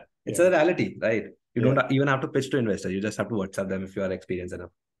as that. It's Yeah. a reality, right? You Yeah. don't even have to pitch to investor. You just have to WhatsApp them if you are experienced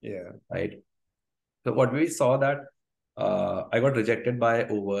enough, Yeah. right? So what we saw that I got rejected by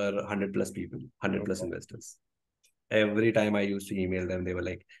over 100 plus people, 100 plus Okay. investors. Every time I used to email them, they were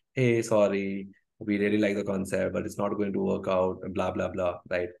like, hey, sorry, we really like the concept, but it's not going to work out, and blah, blah, blah,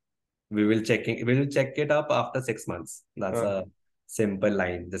 right? We will check it up after 6 months. That's a simple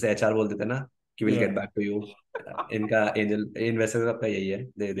line. जैसे HR बोल देते ना कि we'll Yeah. get back to you. इनका angel investor का यही है.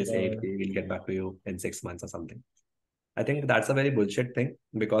 They say it Yeah. कि we'll get back to you in 6 months or something. I think that's a very bullshit thing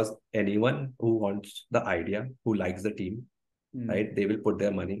because anyone who wants the idea, who likes the team, right, they will put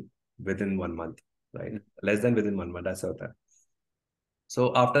their money within 1 month, right? Less than within 1 month. That's what.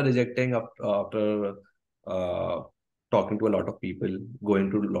 So after rejecting, after talking to a lot of people, going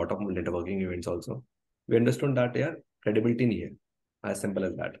to a lot of networking events also, we understood that yeah, credibility नहीं है. As simple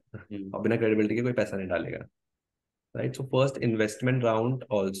as that. अब बिना credibility के कोई पैसा नहीं डालेगा. Right. So first investment round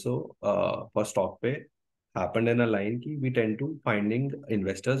also for StockPay happened in a line कि we tend to finding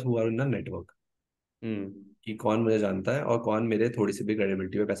investors who are in a network. कि कौन मुझे जानता है और कौन मेरे थोड़ी सी भी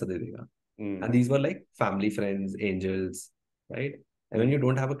credibility पे पैसा दे देगा. And these were like family, friends, angels, right? And when you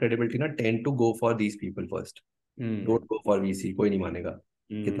don't have a credibility, ना tend to go for these people first. Don't go for VC. कोई नहीं मानेगा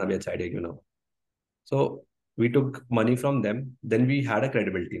कितना भी अच्छा idea क्यों ना हो. So we took money from them. Then we had a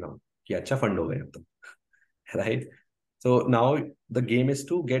credibility now कि अच्छा fund हो गए अब तो, right? So now the game is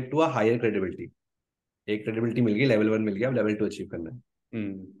to get to a higher credibility. एक credibility मिल गई, level 1 मिल गया, अब level 2 achieve करना है.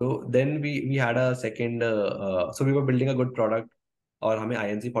 So then we had a second, so we were building a good product और हमें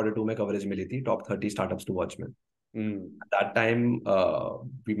INC 42 में coverage मिली थी top 30 startups to watch में. At that time,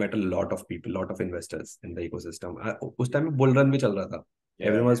 we met a lot of people, lot of investors in the ecosystem. उस time में bull run भी चल रहा था.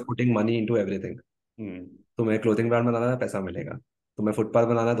 Everyone was putting money into everything. तुम्हें क्लोथिंग ब्रांड बनाना है पैसा मिलेगा, तुम्हें फुटपाथ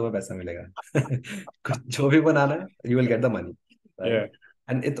बनाना है तुम्हें पैसा मिलेगा. कुछ जो भी बनाना है you will get the money, Yeah. right?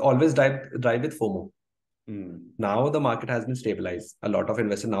 And it always drive with FOMO. Now the market has been stabilized. A lot of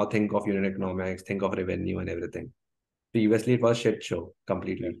investors now think of unit economics, think of revenue and everything. Previously it was shit show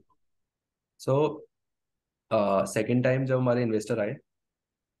completely. So second time जब हमारे investor आए,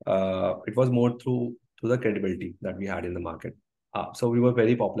 it was more through the credibility that we had in the market. So we were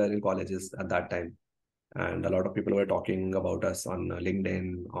very popular in colleges at that time. And a lot of people were talking about us on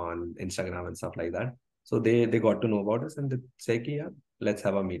LinkedIn, on Instagram and stuff like that. So they got to know about us and they say कि yeah, let's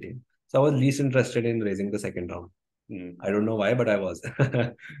have a meeting. So I was least interested in raising the second round. I don't know why, but I was.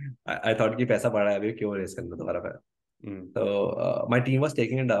 I thought कि पैसा पड़ा है अभी क्यों raise करना दोबारा पैसा. So my team was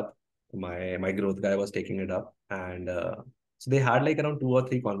taking it up. My growth guy was taking it up, and so they had like around 2 or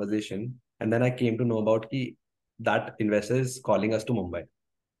 3 conversation, and then I came to know about कि that investor is calling us to Mumbai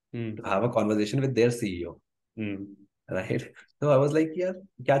to have a conversation with their CEO. Right? So I was like यार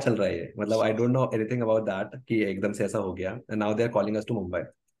क्या चल रहा है ये, मतलब I don't know anything about that कि एकदम से ऐसा हो गया, and now they are calling us to Mumbai.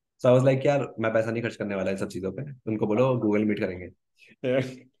 So I was like यार मैं पैसा नहीं खर्च करने वाला इन सब चीजों पे, उनको बोलो गूगल मीट करेंगे. Yeah.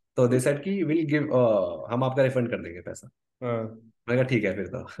 तो दे सेड कि विल गिव, हम आपका रिफंड कर देंगे पैसा. मैंने कहा ठीक है फिर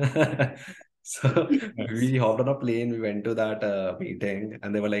तो. So we Nice. hopped on a plane, we went to that meeting,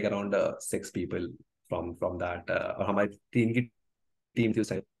 and there were like around 6 people from that. और हमारी team थी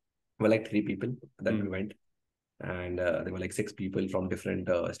उस time. There were like 3 people that we went, and there were like 6 people from different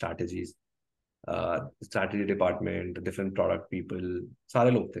strategies, strategy department, different product people,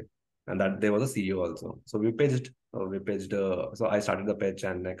 सारे लोग थे. And that there was a CEO also. So we pitched. So I started the pitch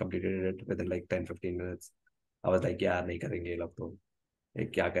and I completed it within like 10-15 minutes. I was like, yeah, नहीं करेंगे ये लोग तो. ये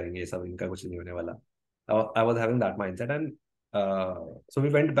क्या करेंगे ये सब, इनका कुछ नहीं होने वाला. I was having that mindset. And so we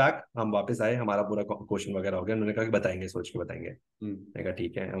went back. हम वापस आए, हमारा पूरा क्वेश्चन वगैरह हो गया. उन्होंने कहा कि बताएंगे, सोच के बताएंगे. मैंने कहा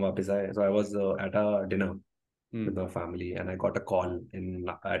ठीक है. हम वापस आए. सो I was at a dinner with my family and I got a call in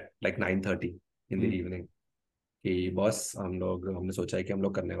at like 9:30 in the evening कि बॉस हमने सोचा है कि हम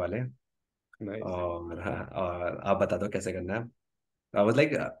लोग करने वाले हैं, नाइस. और आप बता दो कैसे करना है. आई वाज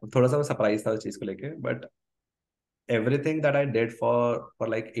लाइक, थोड़ा सा सरप्राइज था उस चीज को लेके. But everything that I did for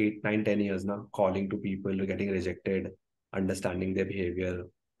like 8, 9, 10 years now, calling to people, getting rejected, understanding their behavior,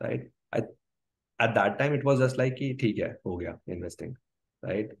 right? I At that time it was just like कि ठीक है हो गया investing,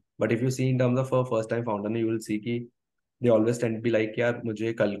 right? But if you see in terms of a first time founder, you will see कि they always tend to be like यार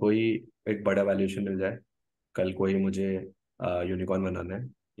मुझे कल को ही एक बड़ा valuation मिल जाए, कल को ही मुझे यूनिकॉर्न बनाना है.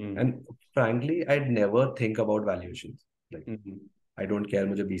 And frankly I'd never think about valuations. Like I don't care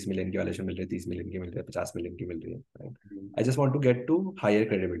मुझे 20 मिलियन की वैल्यूएशन मिल रही है, 30 मिलियन की मिल रही है, 50 मिलियन की मिल रही है, right? I just want to get to hire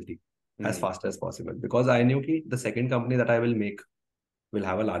credibility as fast as possible because I knew कि the second company that I will make will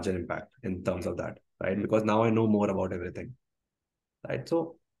have a larger impact in terms of that, right? Because now I know more about everything, right? So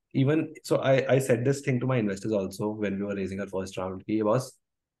even so I said this thing to my investors also when we were raising our first round कि boss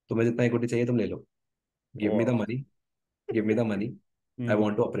तुम्हें जितना equity चाहिए तुम ले लो, give me the Wow. money, give me the money. I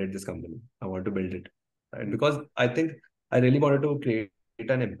want to operate this company. I want to build it, right? Because I think I really wanted to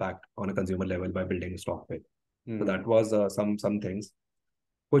create an impact on a consumer level by building StockPe. So that was some things.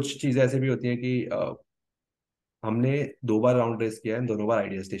 कुछ चीजें ऐसे भी होती हैं कि हमने 2 बार round race किया है, दोनों बार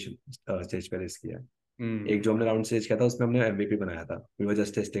आइडिया स्टेज पे रेस किया है. एक जो हमने राउंड स्टेज किया था उसमें हमने एमवीपी बनाया था. We were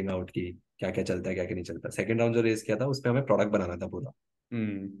just testing out की क्या क्या चलता है क्या क्या नहीं चलता. सेकंड राउंड जो रेस किया था उसमें हमें प्रोडक्ट बनाना था पूरा.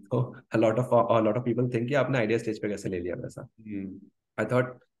 तो a lot of people think कि आपने आइडिया स्टेज पे कैसे ले लिया वैसा. आई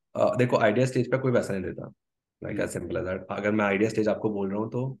थॉट देखो आइडिया स्टेज पे कोई पैसा नहीं देता. Like as simple as that. अगर मैं आइडिया स्टेज आपको बोल रहा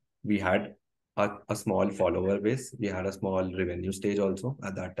हूँ तो we had a small follower base, we had a small revenue stage also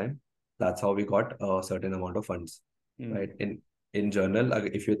at that time. That's how we got a certain amount of funds, right? In general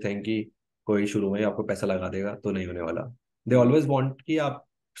if you think कि कोई शुरू में ही आपको पैसा लगा देगा तो नहीं होने वाला. They always want कि आप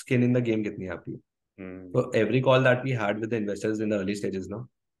skin in the game कितनी है आपकी. So every call that we had with the investors in the early stages now,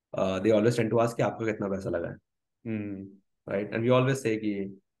 they always tend to ask कि आपको कितना पैसा लगा है, right? And we always say कि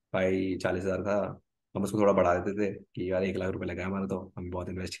भाई 40,000 था. हम उसको थोड़ा बढ़ा देते थे कि यार 1 लाख रुपए लगा हमारा, तो हमने बहुत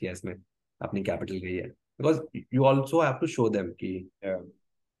इन्वेस्ट किया इसमें, अपनी कैपिटल गई है. Because you also have to show them कि Yeah.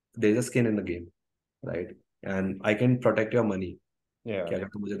 There is a skin in the game, right? And I can protect your money. Yeah. कि अगर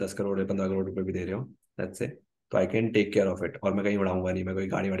तुम मुझे 10 करोड़ या 15 करोड़ रुपए भी दे रहे हो, लेट्स से, तो I can take care of it. और मैं कहीं उड़ाऊंगा नहीं, मैं कोई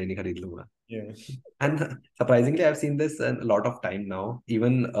गाड़ी वाड़ी नहीं खरीद लूंगा. Yeah. And surprisingly, I've seen this a lot of time now.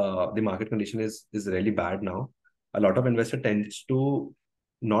 Even the market condition is really bad now. A lot of investor tends to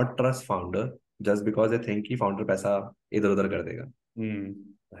not trust founder just because they think कि founder पैसा इधर उधर कर देगा,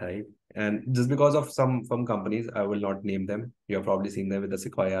 right? And just because of some companies, I will not name them. You have probably seen them with the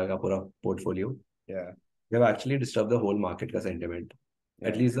Sequoia का पूरा portfolio. Yeah. They have actually disturbed the whole market का sentiment. At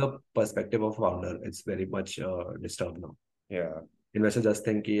Yeah. least the perspective of founder, it's very much disturbed now. Yeah. Investor just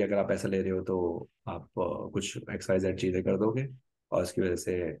think कि अगर आप पैसा ले रहे हो तो आप कुछ XYZ चीजें कर दोगे और उसकी वजह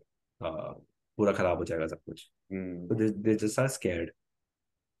से पूरा खराब हो जाएगा सब कुछ. तो they just are scared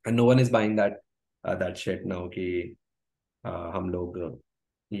and no one is buying that shit now कि हम लोग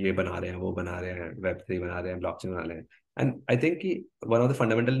ये बना रहे हैं, वो बना रहे हैं, Web3 बना रहे हैं, ब्लॉकचेन बना रहे हैं. एंड आई थिंक कि one of the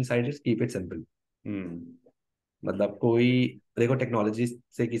fundamental insight is keep it simple. मतलब कोई, देखो टेक्नोलॉजी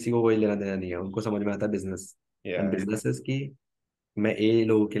से किसी को कोई लेना देना नहीं है, उनको समझ में आता है बिजनेस. And Yeah. बिजनेस की मैं ए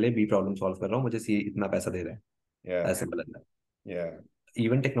लोगों के लिए बी प्रॉब्लम सॉल्व कर रहा हूँ, मुझे सी इतना पैसा दे रहा है. Yeah. As simple as that. Yeah.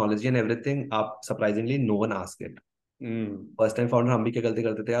 Even technology and everything, आप surprisingly no one ask it. Mm. First time founder हम भी क्या गलती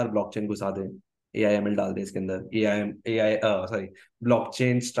करते थे यार, ब्लॉकचेन घुसा दे, AIML डाल दे इसके अंदर, AI sorry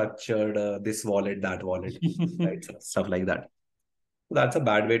blockchain structured this wallet that wallet, right? Stuff like that. That's a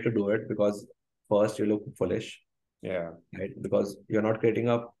bad way to do it because first you look foolish, Yeah. right? Because you're not creating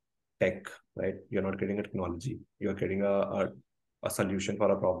a tech, right? You're not creating a technology. You're creating a solution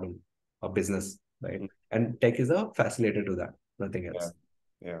for a problem, a business, right? And tech is a facilitator to that, nothing Yeah. else.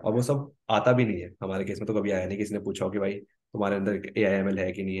 Yeah. और वो सब आता भी नहीं है. हमारे case में तो कभी आया नहीं, किसी ने पूछा हो कि भाई तुम्हारे अंदर AIML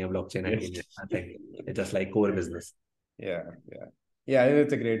है कि नहीं है, ब्लॉकचेन है कि नहीं है. Nothing. It's just like core business. Yeah, yeah, yeah. I think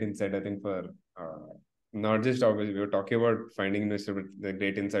that's a great insight. I think for not just obviously we were talking about finding investor, but the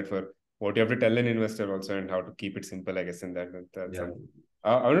great insight for what you have to tell an investor also and how to keep it simple. I guess in that's Yeah. something.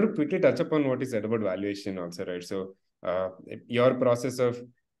 I wanted to quickly touch upon what you said about valuation also, right? So your process of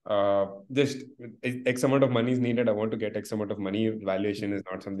just X amount of money is needed. I want to get X amount of money. Valuation is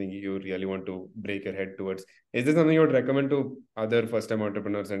not something you really want to break your head towards. Is this something you would recommend to other first-time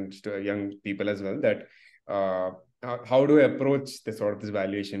entrepreneurs and young people as well? That how do I approach this sort of this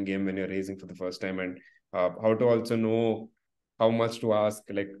valuation game when you're raising for the first time, and how to also know how much to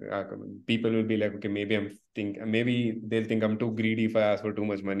ask. Like people will be like, okay, maybe they'll think I'm too greedy if I ask for too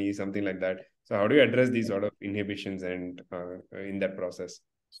much money, something like that. So how do you address these sort of inhibitions and in that process?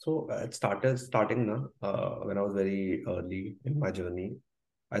 So it starting now, when I was very early in my journey,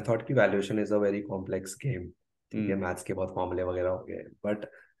 I thought कि valuation is a very complex game. ठीक है, maths के बहुत formula वगैरह हो गए. But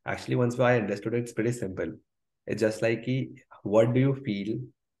actually once I understood it, it's pretty simple. It's just like कि what do you feel,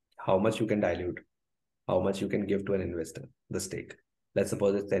 how much you can dilute, how much you can give to an investor, the stake. Let's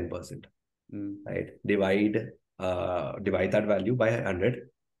suppose it's 10%, right? Divide that value by 100.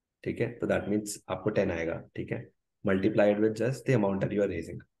 ठीक है, तो that means आपको 10 आएगा. ठीक है, multiplied with just the amount that you are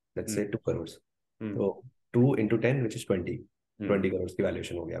raising. Let's say 2 crores. So 2 into 10, which is 20. 20 crores की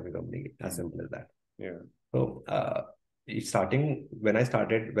valuation हो गया आपकी कंपनी की. As simple as that. Yeah. So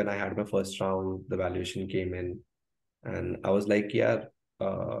when I had my first round, the valuation came in, and I was like, यार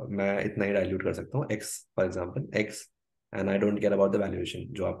मैं इतना ही dilute कर सकता हूँ. X, for example, X, and I don't care about the valuation.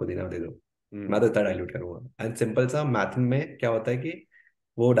 जो आपको देना दे दो. मैं तो इतना dilute करूंगा. And simple सा math में क्या होता है कि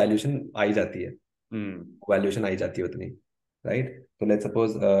वो डाइल्यूशन आई जाती है, वैल्यूएशन आई जाती है उतनी, राइट? तो लेट्स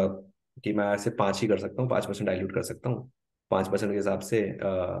सपोज कि मैं सिर्फ 5 ही कर सकता हूँ, 5% डाइल्यूट कर सकता हूँ. 5% के हिसाब से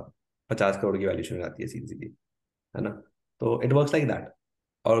 50 करोड़ की वैल्यूएशन हो जाती है सीधी सीधी, है ना? तो इट वर्क्स लाइक दैट.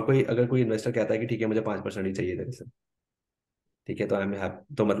 और अगर कोई इन्वेस्टर कहता है कि ठीक है मुझे 5% ही चाहिए तेरे से, ठीक है, तो आई एम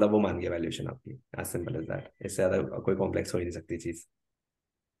हैप्पी, तो मतलब वो मान गया वैल्यूएशन आपकी. As simple as that. इससे ज्यादा कोई कॉम्प्लेक्स हो ही नहीं सकती चीज.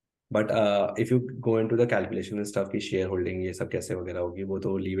 But if you go into the calculation and stuff की शेयर होल्डिंग ये सब कैसे वगैरह होगी, वो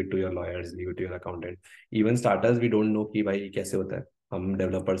तो leave it to your lawyers, leave it to your accountant. Even starters we don't know कि भाई कैसे होता है. हम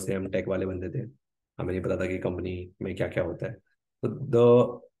डेवलपर्स थे, हम टेक वाले बंदे थे, हमें नहीं पता था कि कंपनी में क्या क्या होता है.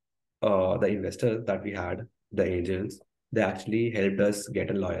 तो the investor that we had, the angels, they actually helped us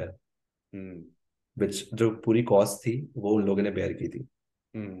get a lawyer, विच जो पूरी कॉस्ट थी वो उन लोगों ने बेयर की थी.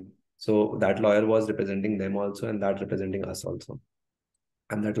 So that lawyer was representing them also and that representing us also.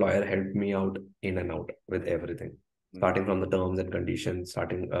 And that lawyer helped me out in and out with everything, starting from the terms and conditions,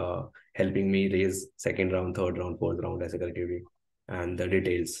 helping me raise second round, third round, fourth round ऐसे करके भी, and the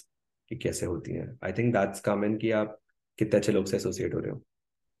details कि कैसे होती हैं. I think that's common कि आप कितने अच्छे लोग से associate हो रहे हो.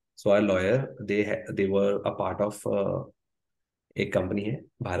 So our lawyer, they were a part of एक कंपनी है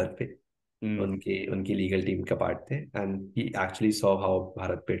भारत पे, उनकी लीगल टीम का पार्ट थे, and he actually saw how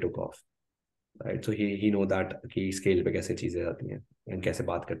Bharat पे took off. Right, so he know that कि scale पे कैसे चीजें आती हैं and कैसे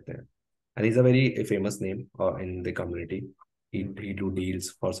बात करते हैं. And he's a very famous name in the community. He do deals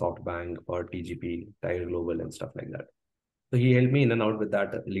for SoftBank, for TGP, Tiger Global and stuff like that. So he helped me in and out with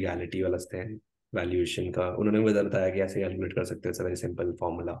that legality वाला thing, valuation का. उन्होंने मुझे बताया कि ऐसे calculate कर सकते हो. It's a very simple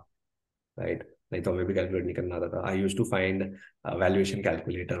formula, right? नहीं तो हमें भी कैलकुलेट नहीं करना आता था. I used to find a valuation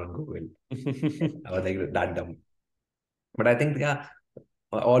calculator on Google. I was like that dumb. But I think yeah,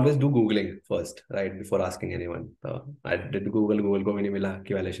 always do googling first, right, before asking anyone. So I did Google को भी नहीं मिला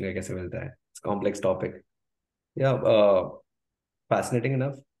कि valuation का कैसे मिलता है. It's a complex topic. Yeah, fascinating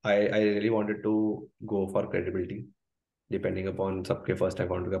enough. I really wanted to go for credibility. Depending upon सबके first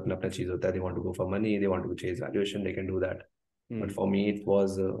account का अपना अपना चीज होता है. They want to go for money, they want to chase valuation, they can do that. But for me, it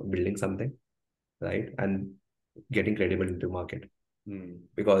was building something, right, and getting credible into the market.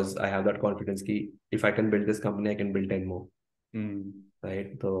 Because I have that confidence कि if I can build this company, I can build 10 more. Right,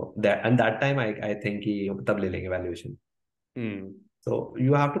 so that time I think कि तब ले लेंगे valuation. So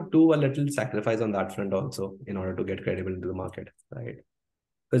you have to do a little sacrifice on that front also in order to get credible into the market, right?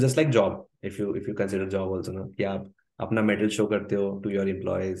 So just like job, if you consider job also ना कि आप अपना metal show करते हो to your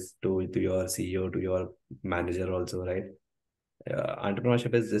employees, to your CEO, to your manager also, right?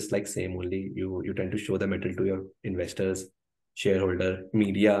 Entrepreneurship is just like same, only you tend to show the metal to your investors, shareholder,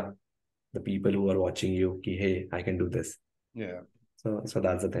 media, the people who are watching you कि hey, I can do this. Yeah. So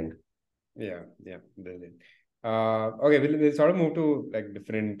that's the thing. Yeah, brilliant. Okay, we'll sort of move to like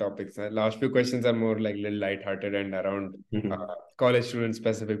different topics. Last few questions are more like little light-hearted and around college student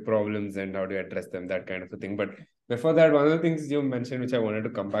specific problems and how do you address them, that kind of a thing. But before that, one of the things you mentioned, which I wanted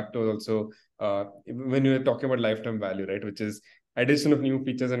to come back to also, when you were talking about lifetime value, right, which is addition of new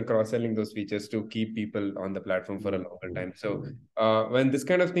features and cross-selling those features to keep people on the platform for a longer time. So when this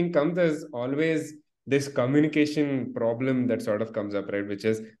kind of thing comes, there's always this communication problem that sort of comes up, right? Which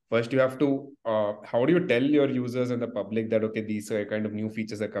is first you have to, how do you tell your users and the public that, okay, these are kind of new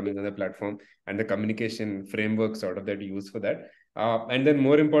features are coming on the platform and the communication framework sort of that you use for that. And then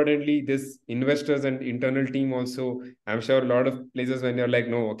more importantly, this investors and internal team also, I'm sure a lot of places when you're like,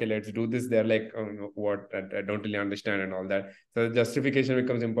 no, okay, let's do this. They're like, oh, no, what? I don't really understand and all that. So the justification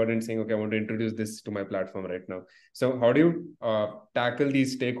becomes important, saying, okay, I want to introduce this to my platform right now. So how do you tackle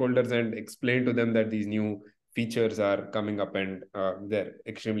these stakeholders and explain to them that these new features are coming up and they're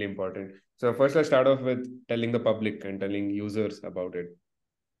extremely important? So first, let's start off with telling the public and telling users about it.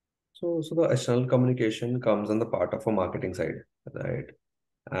 So the external communication comes on the part of a marketing side, right?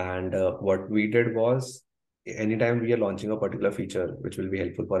 And what we did was, anytime we are launching a particular feature which will be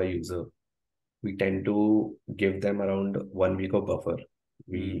helpful for a user, we tend to give them around 1 week of buffer.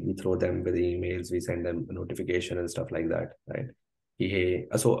 We throw them with emails, we send them a notification and stuff like that, right? Hey,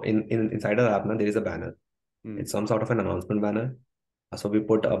 so inside our app now there is a banner. It's some sort of an announcement banner. So we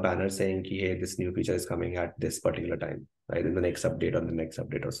put a banner saying, hey, this new feature is coming at this particular time, right? In the next update or the next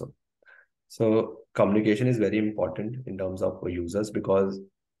update or so. So communication is very important in terms of users, because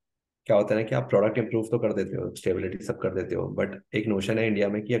क्या होता है ना कि आप product improve तो कर देते हो, स्टेबिलिटी सब कर देते हो, बट एक नोशन है इंडिया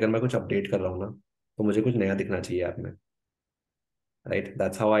में कि अगर मैं कुछ अपडेट कर रहा हूँ ना, तो मुझे कुछ नया दिखना चाहिए ऐप में, राइट?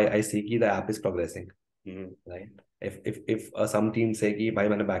 दैट्स हाउ आई सी कि the app is progressing, right? If some team से कि भाई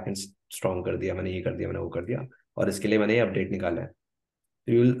मैंने बैकएंड स्ट्रॉन्ग कर दिया, मैंने ये कर दिया, मैंने वो कर दिया, और इसके लिए मैंने ये अपडेट निकाला है,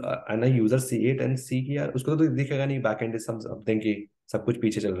 you will and user see it and सी कि यार उसको तो दिखेगा नहीं बैकएंड इज समथिंग कि सब कुछ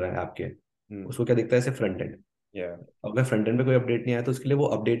पीछे चल रहा है ऐप के, उसको क्या दिखता है सिर्फ फ्रंट एंड। अगर फ्रंट एंड पे कोई अपडेट नहीं आया तो उसके लिए वो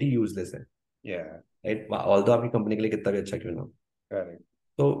अपडेट ही यूजलेस है, राइट? ऑल्दो आपकी कंपनी के लिए कितना भी अच्छा क्यों ना हो।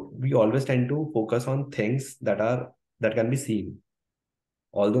 तो we always tend to focus on things that can be seen,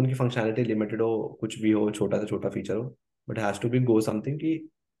 although उनकी फंक्शनैलिटी लिमिटेड हो, कुछ भी हो, छोटा से छोटा फीचर हो, but has to be go something कि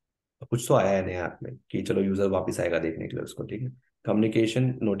कुछ तो आया है नया ऐप में, कि चलो यूजर वापस आएगा देखने के लिए उसको, ठीक है? कम्युनिकेशन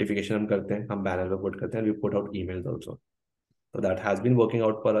नोटिफिकेशन हम करते हैं, हम बैनर पे पुट करते हैं, we put out emails also, so that has been working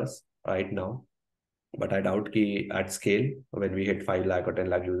out for us right now, but I doubt ki at scale when we hit 5 lakh or 10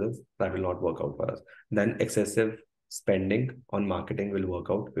 lakh users that will not work out for us. Then excessive spending on marketing will work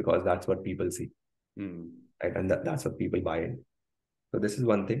out, because that's what people see, right? And that's what people buy in. So this is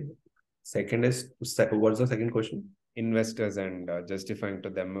one thing. Second is, what's the second question? Investors and justifying to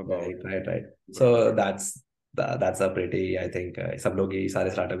them about right. So that's a pretty, I think सब लोग ये सारे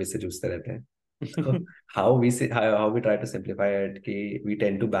startup इससे जूझते रहते हैं. So how we try to simplify it कि we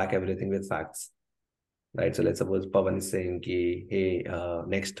tend to back everything with facts, right? So let's suppose Pawan is saying कि hey,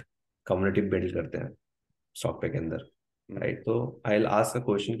 next community build करते हैं StockPe के अंदर, right? So I'll ask a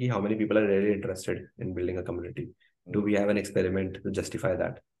question कि how many people are really interested in building a community? Do we have an experiment to justify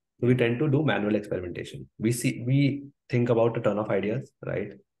that? So we tend to do manual experimentation. We think about a ton of ideas,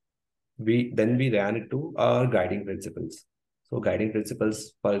 right? We ran it to our guiding principles. So guiding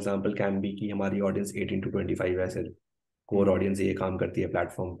principles, for example, can be कि हमारी audience 18 to 25 है, सिर्फ core audience ये काम करती है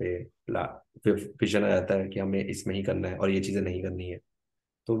platform पे, फिर विजन आ जाता है कि हमें इसमें ही करना है और ये चीजें नहीं करनी है.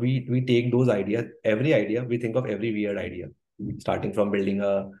 So we take those ideas, every idea, we think of every weird idea, starting from building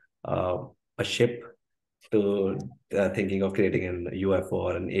a ship to thinking of creating an UFO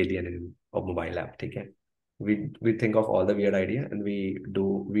or an alien in a mobile app, ठीक है? We think of all the weird idea and we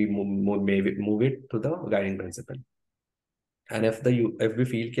move it to the guiding principle. And if we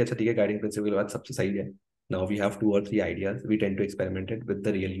feel कि अच्छा ठीक है guiding principle के बाद सबसे सही है, now we have 2 or 3 ideas, we tend to experiment it with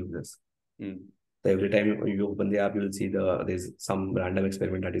the real users. So every time you open the app, you will see there's some random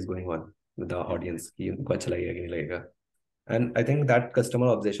experiment that is going on with the audience कि उनको अच्छा लगेगा कि नहीं लगेगा. And I think that customer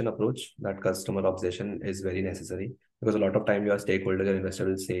obsession is very necessary, because a lot of time your stakeholder or investor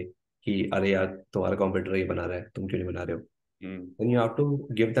will say कि अरे यार तुम्हारा competitor ये बना रहा है, तुम क्यों नहीं बना रहे हो? Then you have to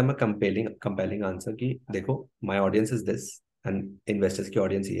give them a compelling answer कि देखो, my audience is this and investors की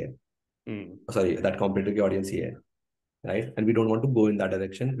audience ही है, sorry, that competitor की audience ही है, right? And we don't want to go in that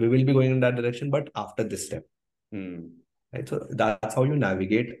direction. We will be going in that direction, but after this step. Right? So that's how you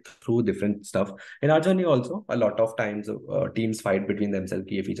navigate through different stuff. In our journey also, a lot of times teams fight between themselves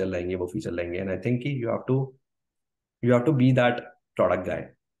कि ये feature लाएंगे, वो feature लाएंगे. And I think you have to be that product guy.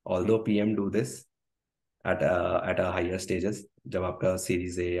 Although PM do this at a higher stages, जब आपका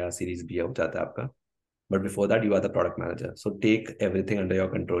series A या series B हो जाता है आपका. But before that, you are the product manager. So take everything under your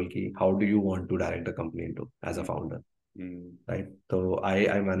control. Ki how do you want to direct the company into as a founder? Right. So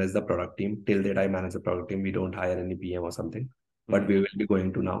I manage the product team. Till that I manage the product team. We don't hire any PM or something, but we will be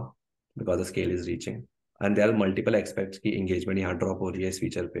going to now, because the scale is reaching. And there are multiple aspects की engagement यहाँ drop हो रही है इस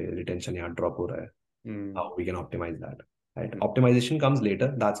feature पे, retention यहाँ drop हो रहा है. How we can optimize that. Right. Optimization comes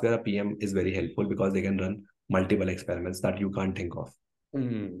later. That's where a PM is very helpful, because they can run multiple experiments that you can't think of.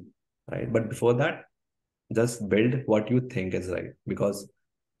 Right. But before that, just build what you think is right, because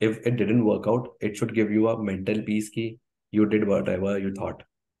if it didn't work out, it should give you a mental peace ki you did whatever you thought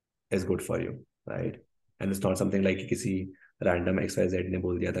is good for you, right? And it's not something like किसी random XYZ ने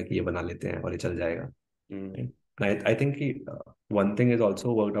बोल दिया था कि ये बना लेते हैं और ये चल जाएगा. Right? I think कि, one thing is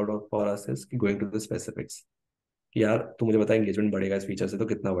also worked out for us is कि going to the specifics कि यार तू मुझे बता engagement बढ़ेगा इस फीचर से तो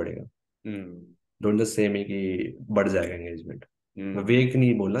कितना बढ़ेगा. Don't just say me कि बढ़ जाएगा engagement. वेग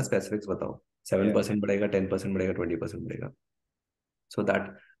नहीं बोलना, specifics बताओ. 7% बढ़ेगा, 10% बढ़ेगा, 20% बढ़ेगा. So that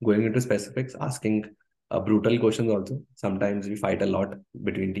going into specifics, asking brutal questions also. Sometimes we fight a lot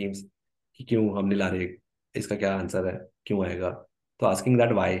between teams. कि क्यों हम नहीं ला रहे, इसका क्या आंसर है, क्यों आएगा. तो asking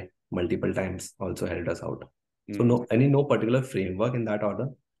that why multiple times also helped us out. So no particular framework in that order,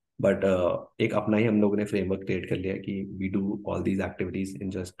 but एक अपना ही हम लोगों ने framework create कर लिया कि we do all these activities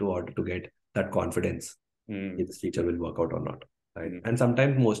in just to order to get that confidence if this feature will work out or not, right? And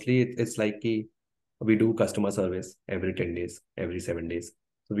sometimes mostly it's like कि we do customer service every 10 days, every 7 days.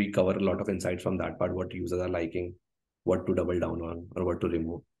 So we cover a lot of insights from that part, what users are liking, what to double down on, or what to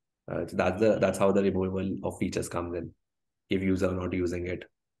remove. So that's how the removal of features comes in if users are not using it.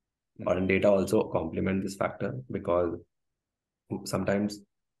 And data also complement this factor because sometimes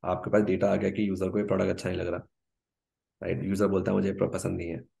आपके पास data आ गया कि user को ये product अच्छा नहीं लग रहा, right. User बोलता है मुझे पसंद नहीं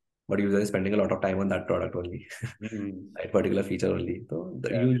है, but user is spending a lot of time on that product only, that particular feature only. So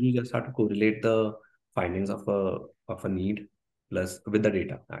you just have to correlate the findings of a need plus with the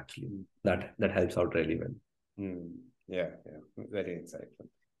data actually. That helps out really well. Yeah, very insightful.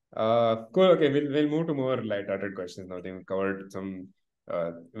 Cool. Okay, we'll move to more light-hearted questions now. I think we've covered some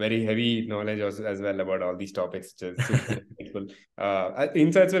very heavy knowledge as well about all these topics, which is super helpful.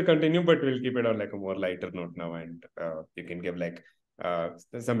 Insights will continue, but we'll keep it on like a more lighter note now, and you can give like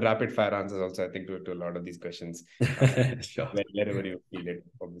some rapid fire answers also, I think, to a lot of these questions. Sure. Wherever you feel it,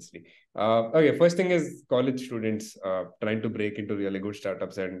 obviously. Okay, first thing is college students trying to break into really good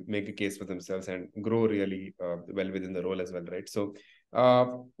startups and make a case for themselves and grow really well within the role as well, right? So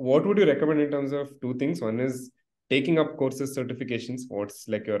what would you recommend in terms of two things? One is taking up courses, certifications. What's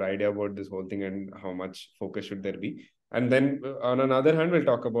like your idea about this whole thing and how much focus should there be? And then on another hand, we'll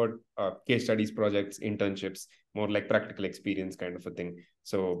talk about case studies, projects, internships, more like practical experience kind of a thing.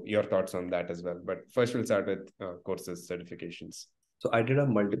 So your thoughts on that as well. But first we'll start with courses, certifications. So I did a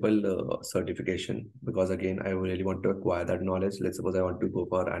multiple certification because again, I really want to acquire that knowledge. Let's suppose I want to go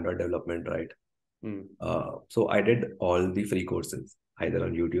for Android development, right? So I did all the free courses, either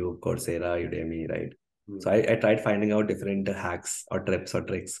on YouTube, Coursera, Udemy, right? So I tried finding out different hacks or tips or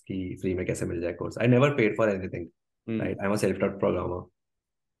tricks ki free mein kaise mil jaye course. I never paid for anything, right? I'm a self-taught programmer.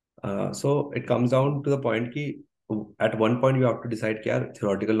 So it comes down to the point ki at one point you have to decide कि यार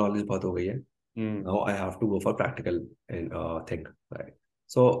theoretical knowledge बहुत हो गई है. Now I have to go for practical and thing, right?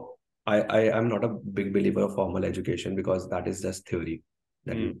 So I am not a big believer of formal education because that is just theory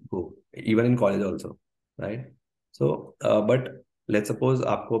that you go even in college also, right? So but let's suppose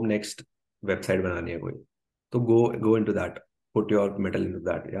आपको अब next website बनानी है कोई, तो go into that, put your metal into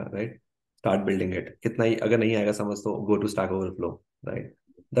that, yeah, right? Start building it. कितना ही अगर नहीं आएगा समझ तो go to Stack Overflow, right?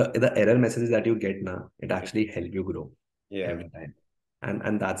 The error messages that you get now, it actually help you grow every time.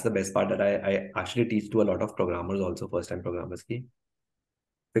 And that's the best part that I actually teach to a lot of programmers also, first time programmers की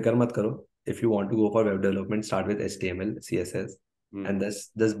फिक्र मत करो. If you want to go for web development, start with HTML, CSS, and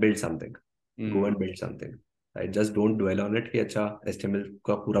just build something. Go and build something, right? Just don't dwell on it कि अच्छा HTML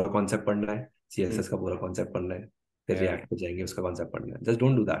का पूरा concept पढ़ना है, CSS का पूरा concept पढ़ना है, फिर React पे जाएंगे उसका concept पढ़ना है. Just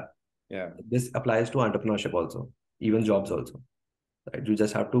don't do that. This applies to entrepreneurship also, even jobs also, right? You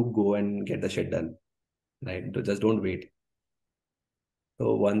just have to go and get the shit done, right? Just don't wait.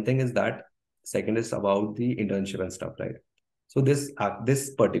 So one thing is that. Second is about the internship and stuff, right? So this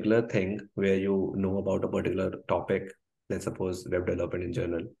particular thing where you know about a particular topic, let's suppose web development in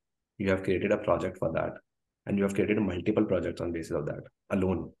general, you have created a project for that, and you have created multiple projects on basis of that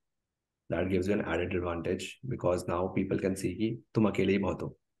alone. That gives you an added advantage because now people can see कि तुम अकेले ही बहुत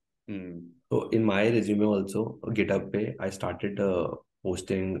हो. So in my resume also, GitHub पे I started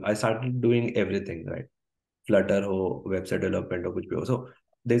posting, I started doing everything, right? Flutter हो, website development हो, कुछ भी हो. So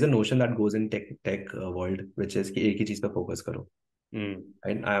there's a notion that goes in tech world, which is कि एक ही चीज पे focus करो.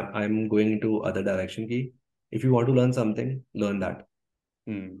 And I'm going into other direction कि if you want to learn something, learn that.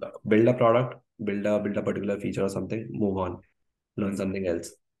 Build a product, build a particular feature or something, move on, learn something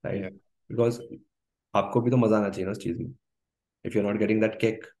else, right? Because आपको भी तो मजा आना चाहिए ना उस चीज में. If you're not getting that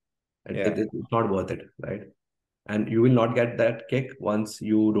kick, it's not worth it, right? And you will not get that kick once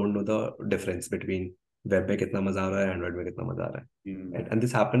you don't know the difference between web में कितना मजा आ रहा है, Android में कितना मजा आ रहा है, right? And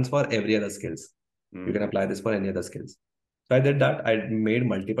this happens for every other skills. You can apply this for any other skills. So I did that. I made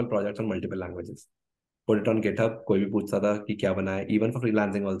multiple projects on multiple languages. Put it on GitHub. कोई भी पूछता था कि क्या बना है. Even for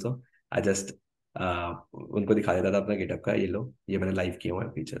freelancing also, I just उनको दिखा देता था अपना GitHub का, ये लो, ये मैंने लाइव किए हुए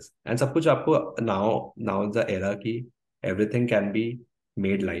हैं फीचर्स. एंड सब कुछ आपको now is the era कि everything can be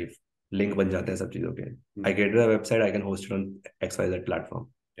made live. Link बन जाते हैं सब चीजों के. I created a website, I can host it on XYZ platform.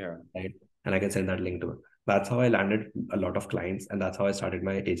 Right? And I can send that link to it. That's how I landed a lot of clients, and that's how I started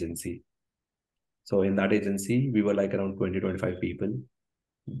my agency. So in that agency, we were like around 20-25 people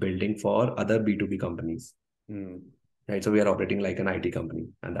building for other B2B companies. right? So we are operating like an IT company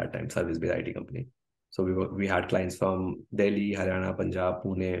at that time, service-based IT company. So we had clients from Delhi, Haryana, Punjab,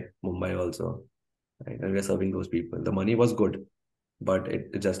 Pune, Mumbai also, right? And we are serving those people. The money was good, but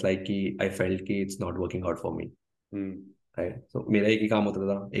it just like कि I felt कि it's not working out for me, right? So मेरा एक ही काम होता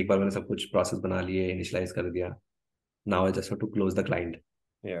था, एक बार मैंने सब कुछ प्रोसेस बना लिए, इनिशियलाइज कर दिया. Now I just have to close the client.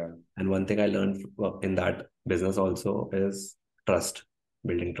 Yeah. And one thing I learned in that business also is trust,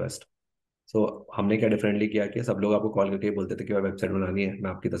 building trust. So हमने क्या डिफरेंटली किया कि सब लोग आपको कॉल करके बोलते थे कि भाई वेबसाइट बनानी है, मैं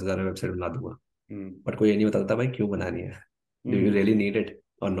आपकी 10,000 में वेबसाइट बना दूंगा. बट कोई ये नहीं बताता भाई क्यों बनानी है. Do you really need it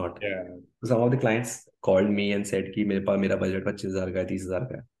और not. Yeah. Some of the clients called me and said कि मेरे पास मेरा बजट 25,000 का है, 30,000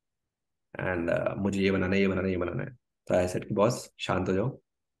 का है, एंड मुझे ये बनाना है, ये बनाना है, ये बनाना है. तो आई सेड कि बॉस शांत हो जाओ.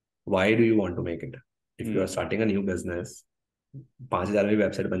 Why do you want to make it? If you are starting a new business, 5,000 में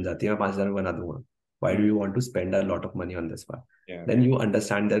वेबसाइट बन जाती है, मैं 5,000 में बना दूंगा. Why do you want to spend a lot of money on this part? Yeah. Then you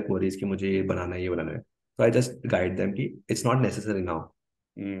understand their queries कि मुझे ये बनाना है, ये बनाना है. So I just guide them कि it's not necessary now.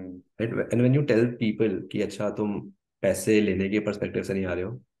 Right? And when you tell people कि अच्छा तुम पैसे लेने के perspective से नहीं आ रहे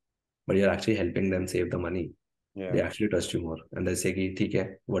हो, but you're actually helping them save the money, Yeah. they actually trust you more. And they say कि ठीक है,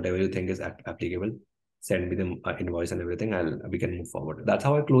 whatever you think is applicable, send me the invoice and everything, we can move forward. That's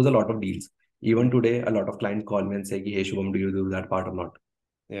how I close a lot of deals. Even today, a lot of clients call me and say कि hey Shubham, do you do that part or not?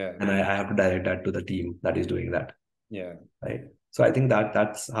 Yeah. And I have to direct that to the team that is doing that. Yeah. Right. So I think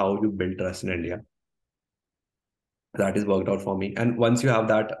that's how you build trust in India. That is worked out for me. And once you have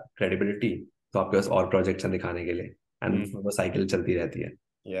that credibility, तो आपके पास और projects हैं दिखाने के लिए, and वो cycle चलती रहती है.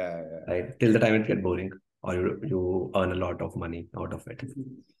 Yeah. Yeah. Right. Till the time it get boring, or you earn a lot of money out of it.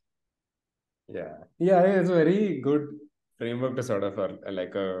 Yeah. Yeah. It's a very good framework to sort of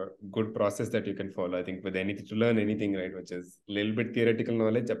like a good process that you can follow. I think with anything to learn anything, right, which is a little bit theoretical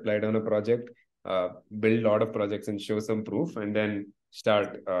knowledge applied on a project, build a lot of projects and show some proof, and then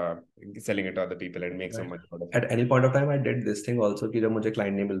start selling it to other people and make some money out of it. At any point of time, I did this thing also कि जब मुझे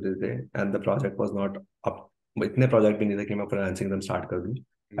client नहीं मिल रहे थे and the project was not up, इतने project भी नहीं थे कि मैं freelancing them start कर दूँ.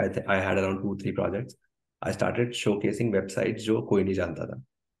 I had around 2-3 projects. I started showcasing websites जो कोई नहीं जानता था.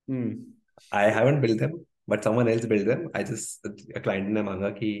 I haven't built them, but someone else built them. I just a client ने मांगा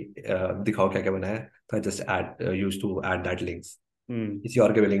कि दिखाओ क्या क्या बनाया, तो I just used to add that links. किसी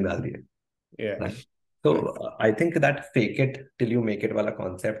और के link डाल दिए. Yeah. Right. So I think that fake it till you make it वाला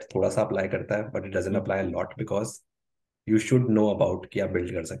concept थोड़ा सा apply करता है, but it doesn't apply a lot because you should know about कि आप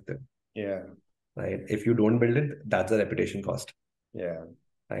build कर सकते हो. Yeah. Right. If you don't build it, that's a reputation cost. Yeah.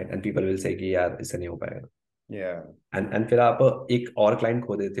 Right. And people will say कि यार इससे नहीं हो पाएगा. Yeah. And फिर आप एक और client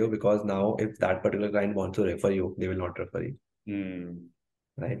खो देते हो because now if that particular client wants to refer you, they will not refer you.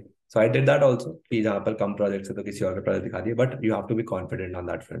 Right. So I did that also कि जहाँ पर कम projects है तो किसी और का project दिखा दिए, but you have to be confident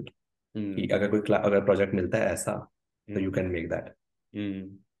on that front. कि अगर project मिलता है ऐसा, so you can make that.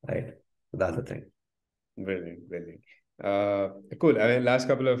 Right. So that's the thing. Brilliant, brilliant. Cool. I mean, last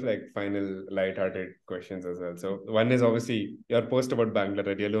couple of like final light-hearted questions as well. So one is obviously your post about Bangalore.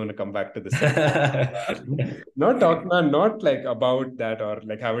 I really want to come back to this. Not like about that or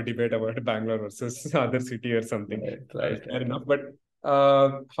like have a debate about Bangalore versus other city or something. Right. Fair enough. But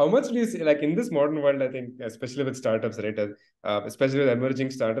how much do you see like in this modern world? I think especially with startups, right? Especially with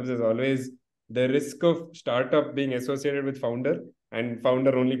emerging startups, there's always the risk of startup being associated with founder and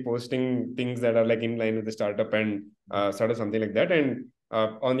founder only posting things that are like in line with the startup and sort of something like that. And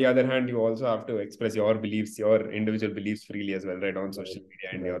on the other hand, you also have to express your beliefs, your individual beliefs freely as well, right, on social media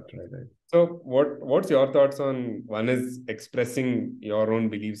and your. Right. So what's your thoughts on one is expressing your own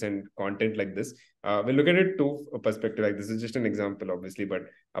beliefs and content like this? We'll look at it two perspective. Like this is just an example, obviously, but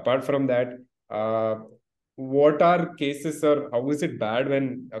apart from that, what are cases or how is it bad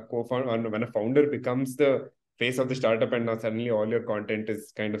when a co-founder when a founder becomes the face of the startup and now suddenly all your content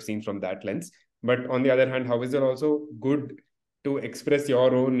is kind of seen from that lens? But on the other hand, how is it also good to express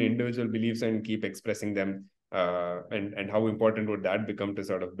your own individual beliefs and keep expressing them? And how important would that become to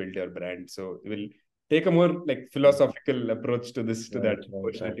sort of build your brand? So we'll take a more like philosophical approach to this that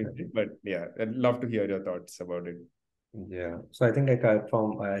question. Right. But yeah, I'd love to hear your thoughts about it. Yeah. So I think I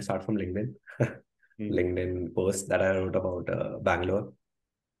start from LinkedIn. LinkedIn post that I wrote about Bangalore.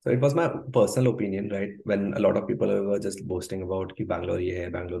 So it was my personal opinion, right? When a lot of people were just boasting about कि Bangalore ये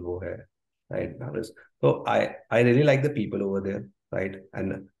है, Bangalore वो है, right? So I really like the people over there, right?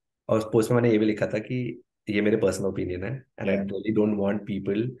 And और post में मैंने ये भी लिखा था कि ये मेरे personal opinion है, and I really don't want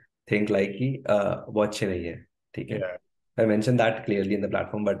people think like कि वो अच्छे नहीं है, ठीक है? I mentioned that clearly in the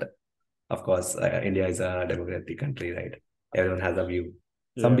platform, but of course India is a democratic country, right? Everyone has a view.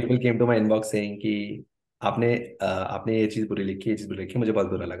 Some people came to my inbox saying कि आपने ये चीज बुरी लिखी, ये चीज बुरी लिखी, मुझे बहुत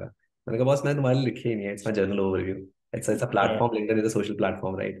बुरा लगा. मैंने कहा बॉस मैंने तुम्हारे लिए लिखी ही नहीं है, it's my journal overview. It's a platform. LinkedIn is a social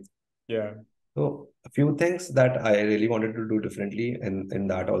platform, right? Yeah. So a few things that I really wanted to do differently in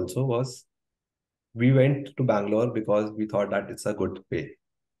that also was we went to Bangalore because we thought that it's a good pay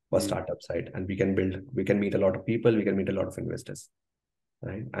for Mm. startup side, and we can meet a lot of people, we can meet a lot of investors,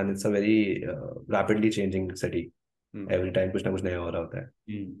 right? And it's a very rapidly changing city. Mm. Every time कुछ ना कुछ नया हो रहा होता है,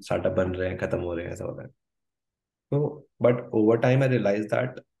 Mm. Startup बन रहे हैं, खत्म हो रहे हैं, ऐसा होता है. So, but over time I realized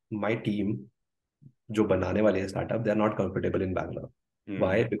that my team जो बनाने वाले हैं startup, they are not comfortable in Bangalore.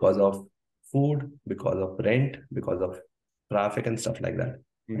 Why? Mm. Because of food, because of rent, because of traffic and stuff like that,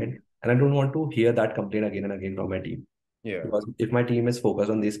 right? Mm. And I don't want to hear that complaint again and again from my team. Yeah. Because if my team is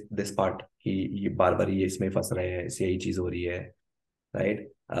focused on this part कि ये बार बार ये इसमें फंस रहे हैं, इससे यही चीज हो रही है, right?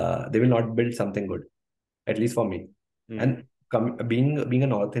 They will not build something good, at least for me. Mm. And being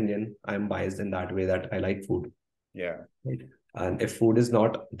a North Indian, I'm biased in that way that I like food, Yeah. right? And if food is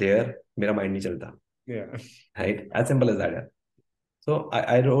not there, मेरा mind नहीं चलता, Yeah. right? As simple as that. Yeah. So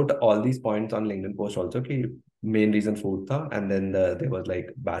I wrote all these points on LinkedIn post also कि main reason food था, and then there was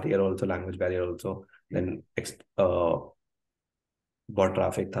like barrier also, language barrier also, Mm. then बहुत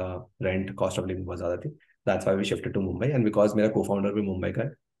traffic था, rent cost of living बहुत ज्यादा थी. That's why we shifted to Mumbai, and because मेरा cofounder भी मुंबई का है,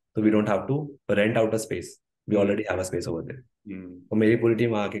 तो we Mm. Don't have to rent out a space, we Mm. Already have a space over there. Mm. तो मेरी पूरी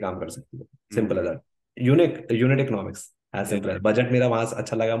टीम वहां के काम कर सकती है. Mm. Simple as that. Unique unit economics, as Yeah. Simple as. Budget मेरा वहां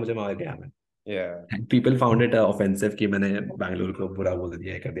अच्छा लगा, मुझे वहां गया मैं. Yeah. People found it offensive कि मैंने बैंगलोर को बुरा बोल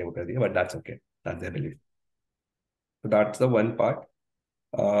दिया, ये कर दिया, वो कर दिया, but that's okay, that's their belief. So that's the one part.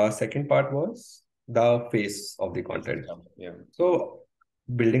 Second part was the face of the content. Yeah. So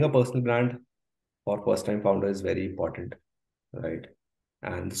building a personal brand for first time founder is very important, right?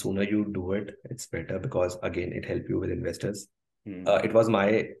 And the sooner you do it, it's better because again, it helps you with investors. Mm. It was my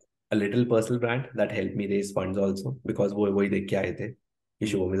a little personal brand that helped me raise funds also because वो वही देख के आए थे कि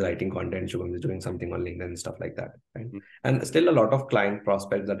Mm. Shubham is writing content, Shubham is doing something on LinkedIn and stuff like that, right? Mm. And still a lot of client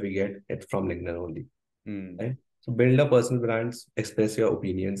prospects that we get, it's from LinkedIn only, Mm. right? So build a personal brands, express your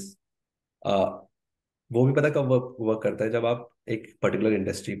opinions. Uh, वो भी पता कब work करता है, जब आप एक particular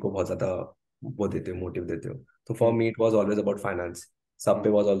industry को बहुत ज्यादा वो देते हो, मोटिव देते हो. तो for Mm. Me it was always about finance. सब Mm. पे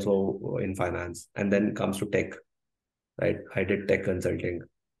was also in finance, and then comes to take, right? I did tech consulting.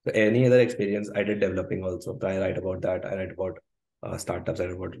 So any other experience, I did developing also. So I write about that. I write about startups. I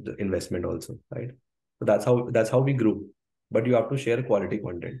write about the investment also, right? So that's how we grew. But you have to share quality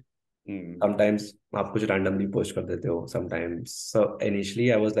content. Mm. Sometimes आप कुछ randomly post कर देते हो. Sometimes, so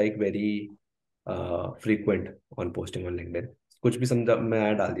initially I was like very frequent on posting on LinkedIn. कुछ भी समझ में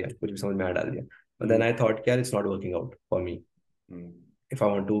आया डाल दिया, कुछ भी समझ में आया डाल दिया. But then Mm. I thought यार it's not working out for me. Mm. If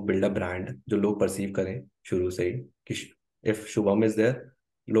I want to build a brand जो लोग perceive करें शुरू से ही कि if Shubham is there,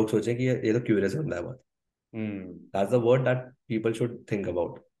 लोग सोचें कि ये तो curious बंदा है बहुत. Mm. That's the word that people should think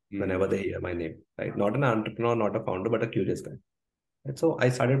about whenever Mm. they hear my name, right? Not an entrepreneur, not a founder, but a curious guy. And so I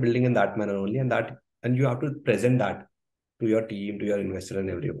started building in that manner only, and you have to present that to your team, to your investor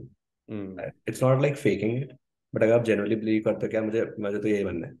and everyone. Mm. Right? It's not like faking it, but अगर आप genuinely believe करते हो क्या मुझे तो यही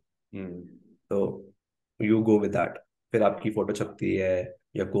बनना है, Mm. तो you go with that. फिर आपकी फोटो छपती है,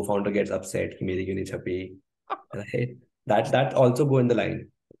 your co-founder gets upset कि मेरी क्यों नहीं छपी, right? That also go in the line.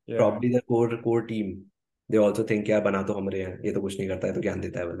 Yeah. Probably the core team, they also think यार बना तो हम रहे हैं, ये तो कुछ नहीं करता है, तो ज्ञान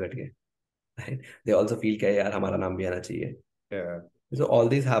देता है बस बैठ के, right? They also feel कि यार हमारा नाम भी आना चाहिए. Yeah. So all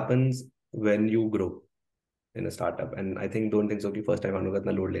this happens when you grow in a startup, and I think don't think so कि first time founder को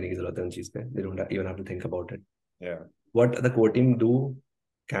इतना load लेने की जरूरत है उन चीज पे. They don't even have to think about it. Yeah. What the core team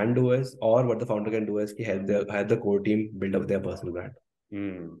can do is, or what the founder can do is कि help the core team build up their personal brand.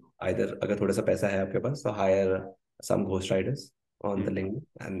 Mm. Either अगर थोड़ा सा पैसा है आपके पास, so hire some ghost writers on the Mm. link,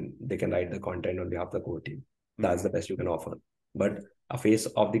 and they can write the content on behalf of the core team. That's Mm. the best you can offer. But a face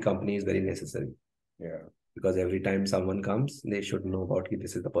of the company is very necessary Yeah. because every time someone comes, they should know about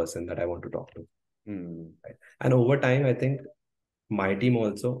this is the person that I want to talk to. Mm. Right? And over time, I think my team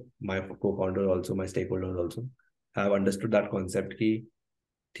also, my co-founder also, my stakeholders also have understood that concept कि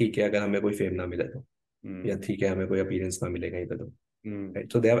ठीक है अगर हमें कोई fame ना मिले तो, या Mm. ठीक है हमें कोई अपीयरेंस ना मिले कहीं पे तो, Mm.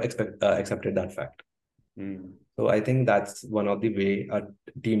 right? So they have accepted that fact. Mm. So I think that's one of the way our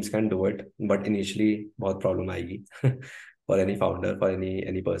teams can do it. But initially, बहुत problem आएगी for any founder, for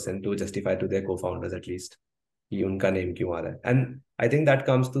any person to justify to their co-founders at least कि उनका name क्यों आ रहा है. And I think that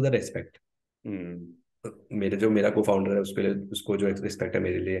comes to the respect. Mm. मेरा co-founder है उसके लिए, उसको जो respect है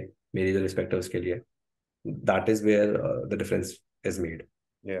मेरे लिए, मेरी जो respect है उसके लिए, that is where the difference is made.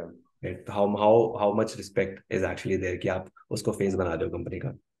 Yeah. Right? How much respect is actually there कि आप उसको face बना रहे हो company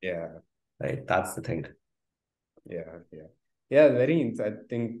का. Yeah. Right? That's the thing. Yeah. Yeah. Yeah. I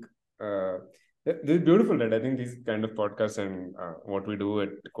think this is beautiful, right? I think these kind of podcasts and what we do at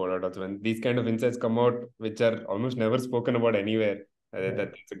CoDot also, when these kind of insights come out, which are almost never spoken about anywhere,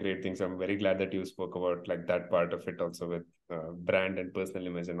 That's a great thing. So I'm very glad that you spoke about like that part of it also with brand and personal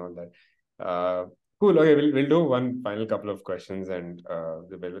image and all that. Cool. Okay, we'll do one final couple of questions and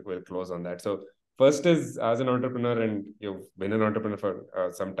we'll close on that. So first is, as an entrepreneur, and you've been an entrepreneur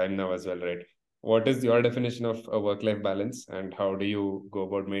for some time now as well, right? What is your definition of a work-life balance, and how do you go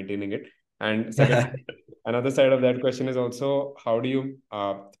about maintaining it? And second, another side of that question is also, how do you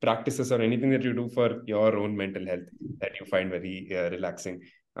practices or anything that you do for your own mental health that you find very relaxing?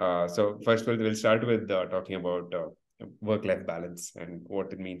 So first, we'll start with talking about work-life balance and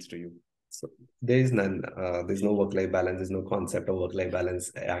what it means to you. So there is none. There's no work-life balance. There's no concept of work-life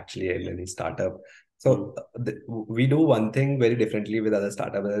balance actually in any startup. So we do one thing very differently with other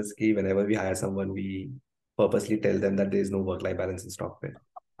startups. Is ki whenever we hire someone, we purposely tell them that there is no work-life balance in StockPe.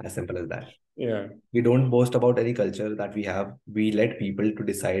 As simple as that. Yeah. We don't boast about any culture that we have. We let people to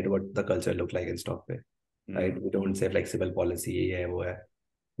decide what the culture look like in StockPe. Right? We don't say flexible policy ये है वो है.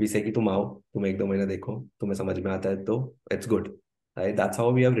 We say कि तुम आओ, तुम एक दो महीना देखो, तुम्हें समझ में आता है तो it's good. Right? That's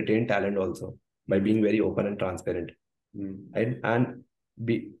how we have retained talent also, by being very open and transparent. Right? And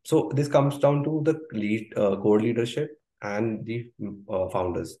so this comes down to the core leadership and the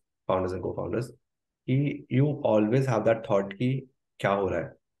founders and co-founders. You always have that thought कि क्या हो रहा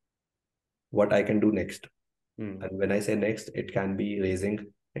है, what I can do next. And when I say next, it can be raising,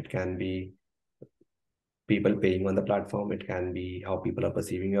 it can be people paying on the platform, it can be how people are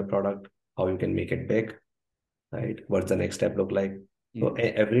perceiving your product, how you can make it big, right? What's the next step look like? So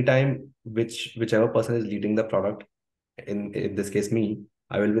every time whichever person is leading the product, in this case me,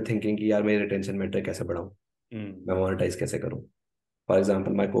 I will be thinking कि यार मेरी retention metric कैसे बढ़ाऊं, मैं monetize कैसे करूं. For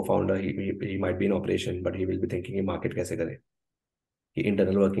example, my co-founder, he might be in operation, but he will be thinking कि market कैसे करें, कि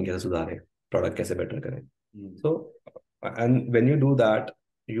internal working कैसे सुधारें, product कैसे better करें. So, and when you do that,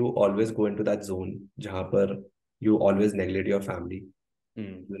 you always go into that zone जहाँ पर you always neglect your family,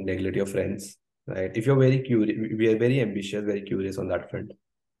 you neglect your friends, right? If you're very curious, we are very ambitious, very curious on that front,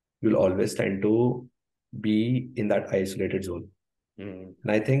 you'll always tend to be in that isolated zone. And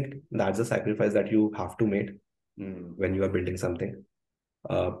I think that's a sacrifice that you have to make when you are building something.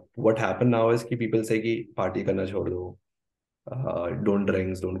 What happened now is कि people say कि party करना छोड़ दो, don't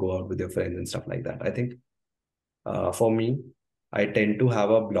drinks, don't go out with your friends and stuff like that. I think for me, I tend to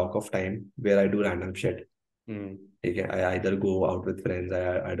have a block of time where I do random shit. Okay, I either go out with friends,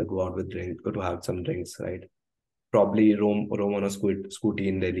 I either go out with drink or to have some drinks, right? Probably roam on a scooty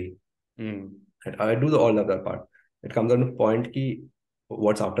in Delhi. And I do all of that part. It comes down to point कि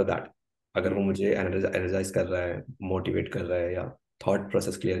what's after that. अगर वो मुझे energize कर रहा है, motivate कर रहा है या thought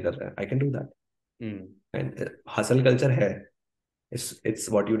process clear कर रहा है, I can do that. And hustle culture है. It's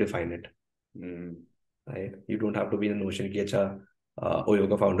what you define it. Right? You don't have to be in a notion कि अच्छा Oyo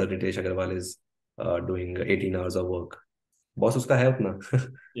का founder Ritesh Agarwal is doing 18 hours of work. Boss उसका है उतना.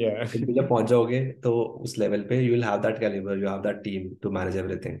 Yeah. जब पहुंच जाओगे तो उस लेवल पे you will have that caliber, you have that team to manage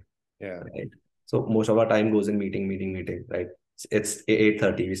everything. Yeah. Right? So most of our time goes in meeting, right? It's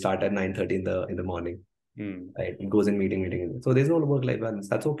 8:30. We start at 9:30 in the morning. Right? It goes in meeting. So there's no work-life balance.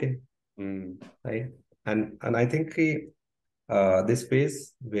 That's okay. Right? And I think this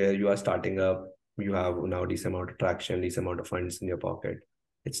phase where you are starting up, you have now this amount of traction, this amount of funds in your pocket.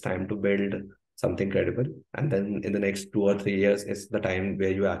 It's time to build something credible. And then in the next 2 or 3 years, it's the time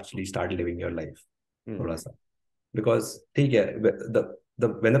where you actually start living your life. थोड़ा सा. Because ठीक है,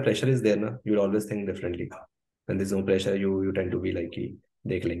 when the pressure is there ना, you'll always think differently. When there's no pressure, you tend to be like कि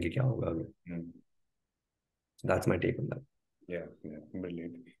देख लेंगे क्या होगा आगे. So that's my take on that. Yeah,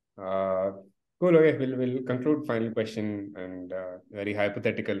 brilliant. Cool. Okay, we'll conclude final question and very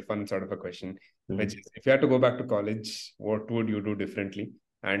hypothetical, fun sort of a question, which is, if you had to go back to college, what would you do differently?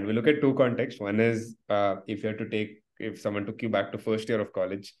 And we look at two contexts. One is if someone took you back to first year of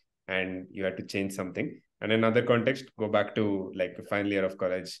college and you had to change something, and another context, go back to like the final year of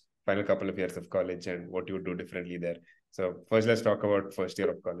college, final couple of years of college, and what you would do differently there. So first, let's talk about first year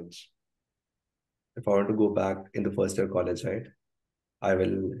of college. If I want to go back in the first year of college, right, I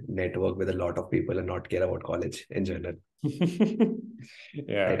will network with a lot of people and not care about college in general.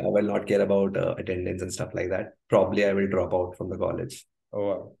 Yeah. Right? I will not care about attendance and stuff like that. Probably I will drop out from the college. Oh,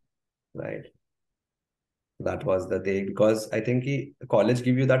 wow. Right. That was the day, because I think college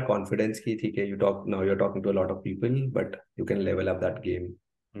give you that confidence कि ठीक है, you're talking to a lot of people, but you can level up that game.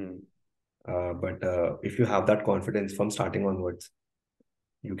 But if you have that confidence from starting onwards,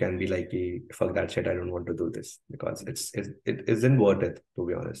 you can be like, fuck that shit, I don't want to do this, because it isn't worth it, to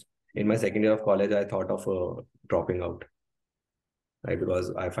be honest. In my second year of college, I thought of dropping out, right?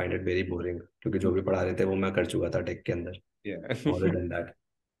 Because I find it very boring. क्योंकि जो भी पढ़ा रहे थे वो मैं कर चुका था टेक के अंदर. Yeah. Already done that.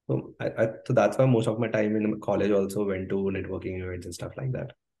 So that's why most of my time in college also went to networking events and stuff like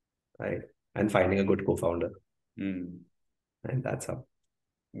that, right? And finding a good co-founder, Mm. and that's how.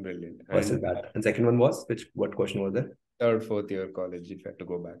 Brilliant. First is And that, and second one was what question was there? third, fourth year college, if you had to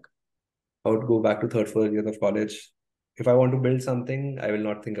go back. I would go back to third, fourth year of college. If I want to build something, I will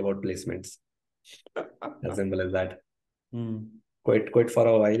not think about placements. As simple as that. Mm. Quit for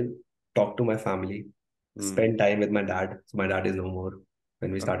a while. Talk to my family. Mm. Spend time with my dad. So my dad is no more.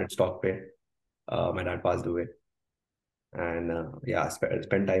 When we started StockPe, my dad passed away. And yeah,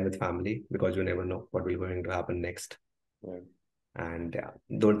 spend time with family because you never know what will going to happen next. Yeah. And yeah,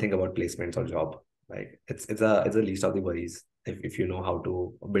 don't think about placements or job. Like it's a least of the worries if you know how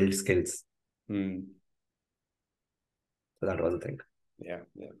to build skills. Mm. So that was the thing. Yeah,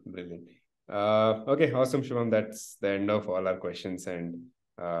 brilliant. Okay, awesome, Shubham. That's the end of all our questions, and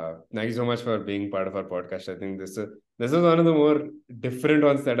thank you so much for being part of our podcast. I think this is one of the more different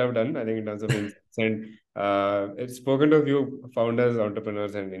ones that I've done. I think in terms of insights, and it's spoken to a few founders,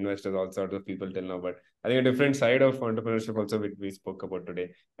 entrepreneurs, and investors, all sorts of people till now. But I think a different side of entrepreneurship also we spoke about today,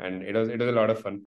 and it was a lot of fun.